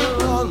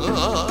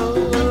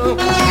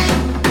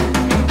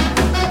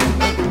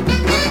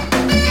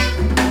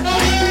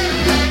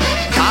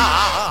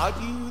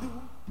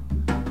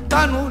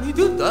단원이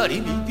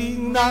두다리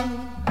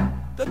딩난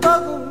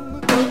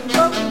따따궁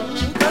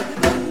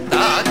따따궁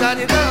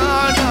따따리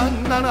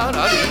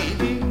나나나나리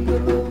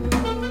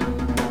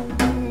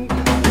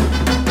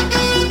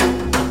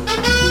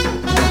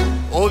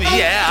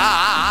오비야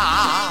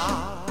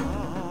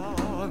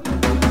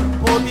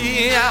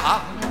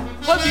오비야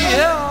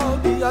오비야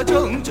오비야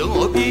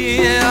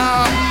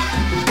정정업이야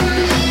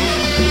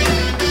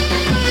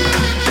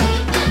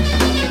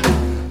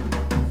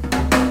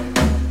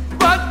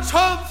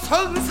마첩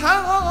성상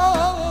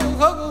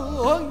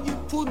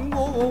이쁜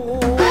모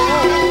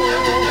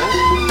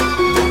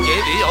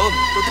예비여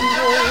또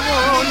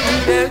들어온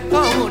내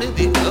가문에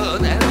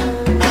뒤져내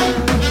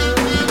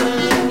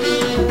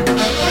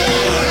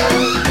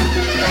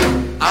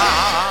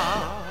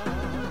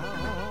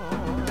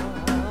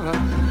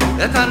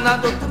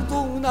나도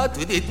뚱뚱나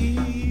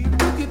두대디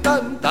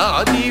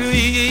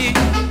뚜기딴따디위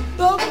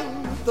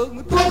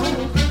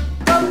뚱뚱뚱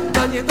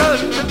땅땅이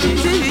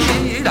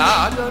던지지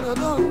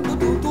나저는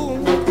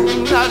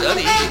뚱뚱뚱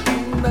나저리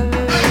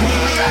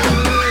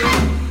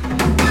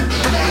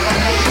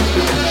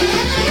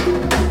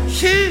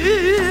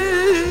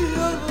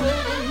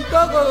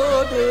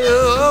희가거든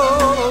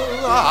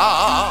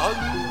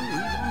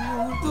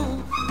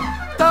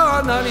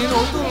따나리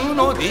노든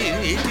어디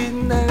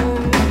있네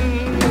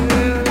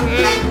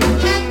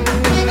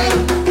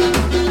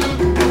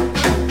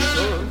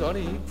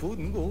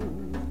분고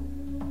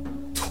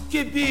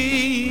토끼비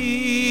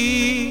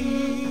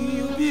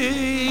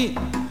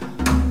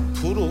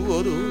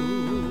불어거려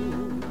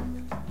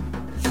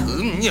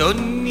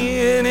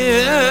흠년년에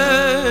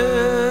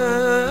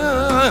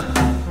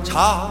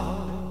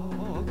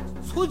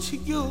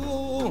자소지겨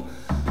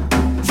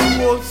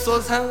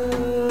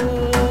죽었어상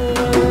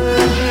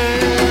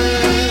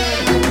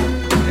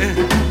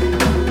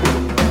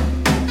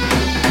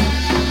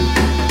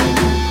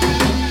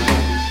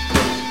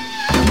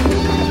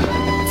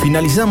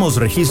Finalizamos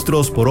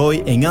registros por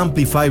hoy en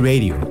Amplify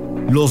Radio.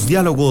 Los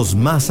diálogos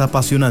más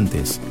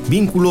apasionantes,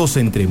 vínculos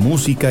entre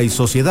música y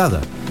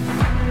sociedad.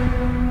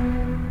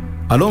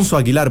 Alonso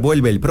Aguilar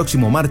vuelve el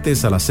próximo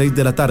martes a las 6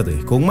 de la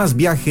tarde con más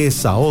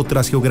viajes a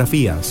otras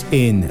geografías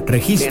en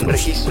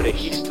Registros.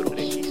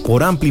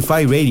 Por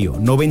Amplify Radio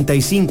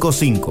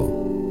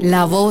 95.5.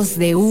 La voz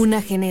de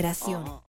una generación.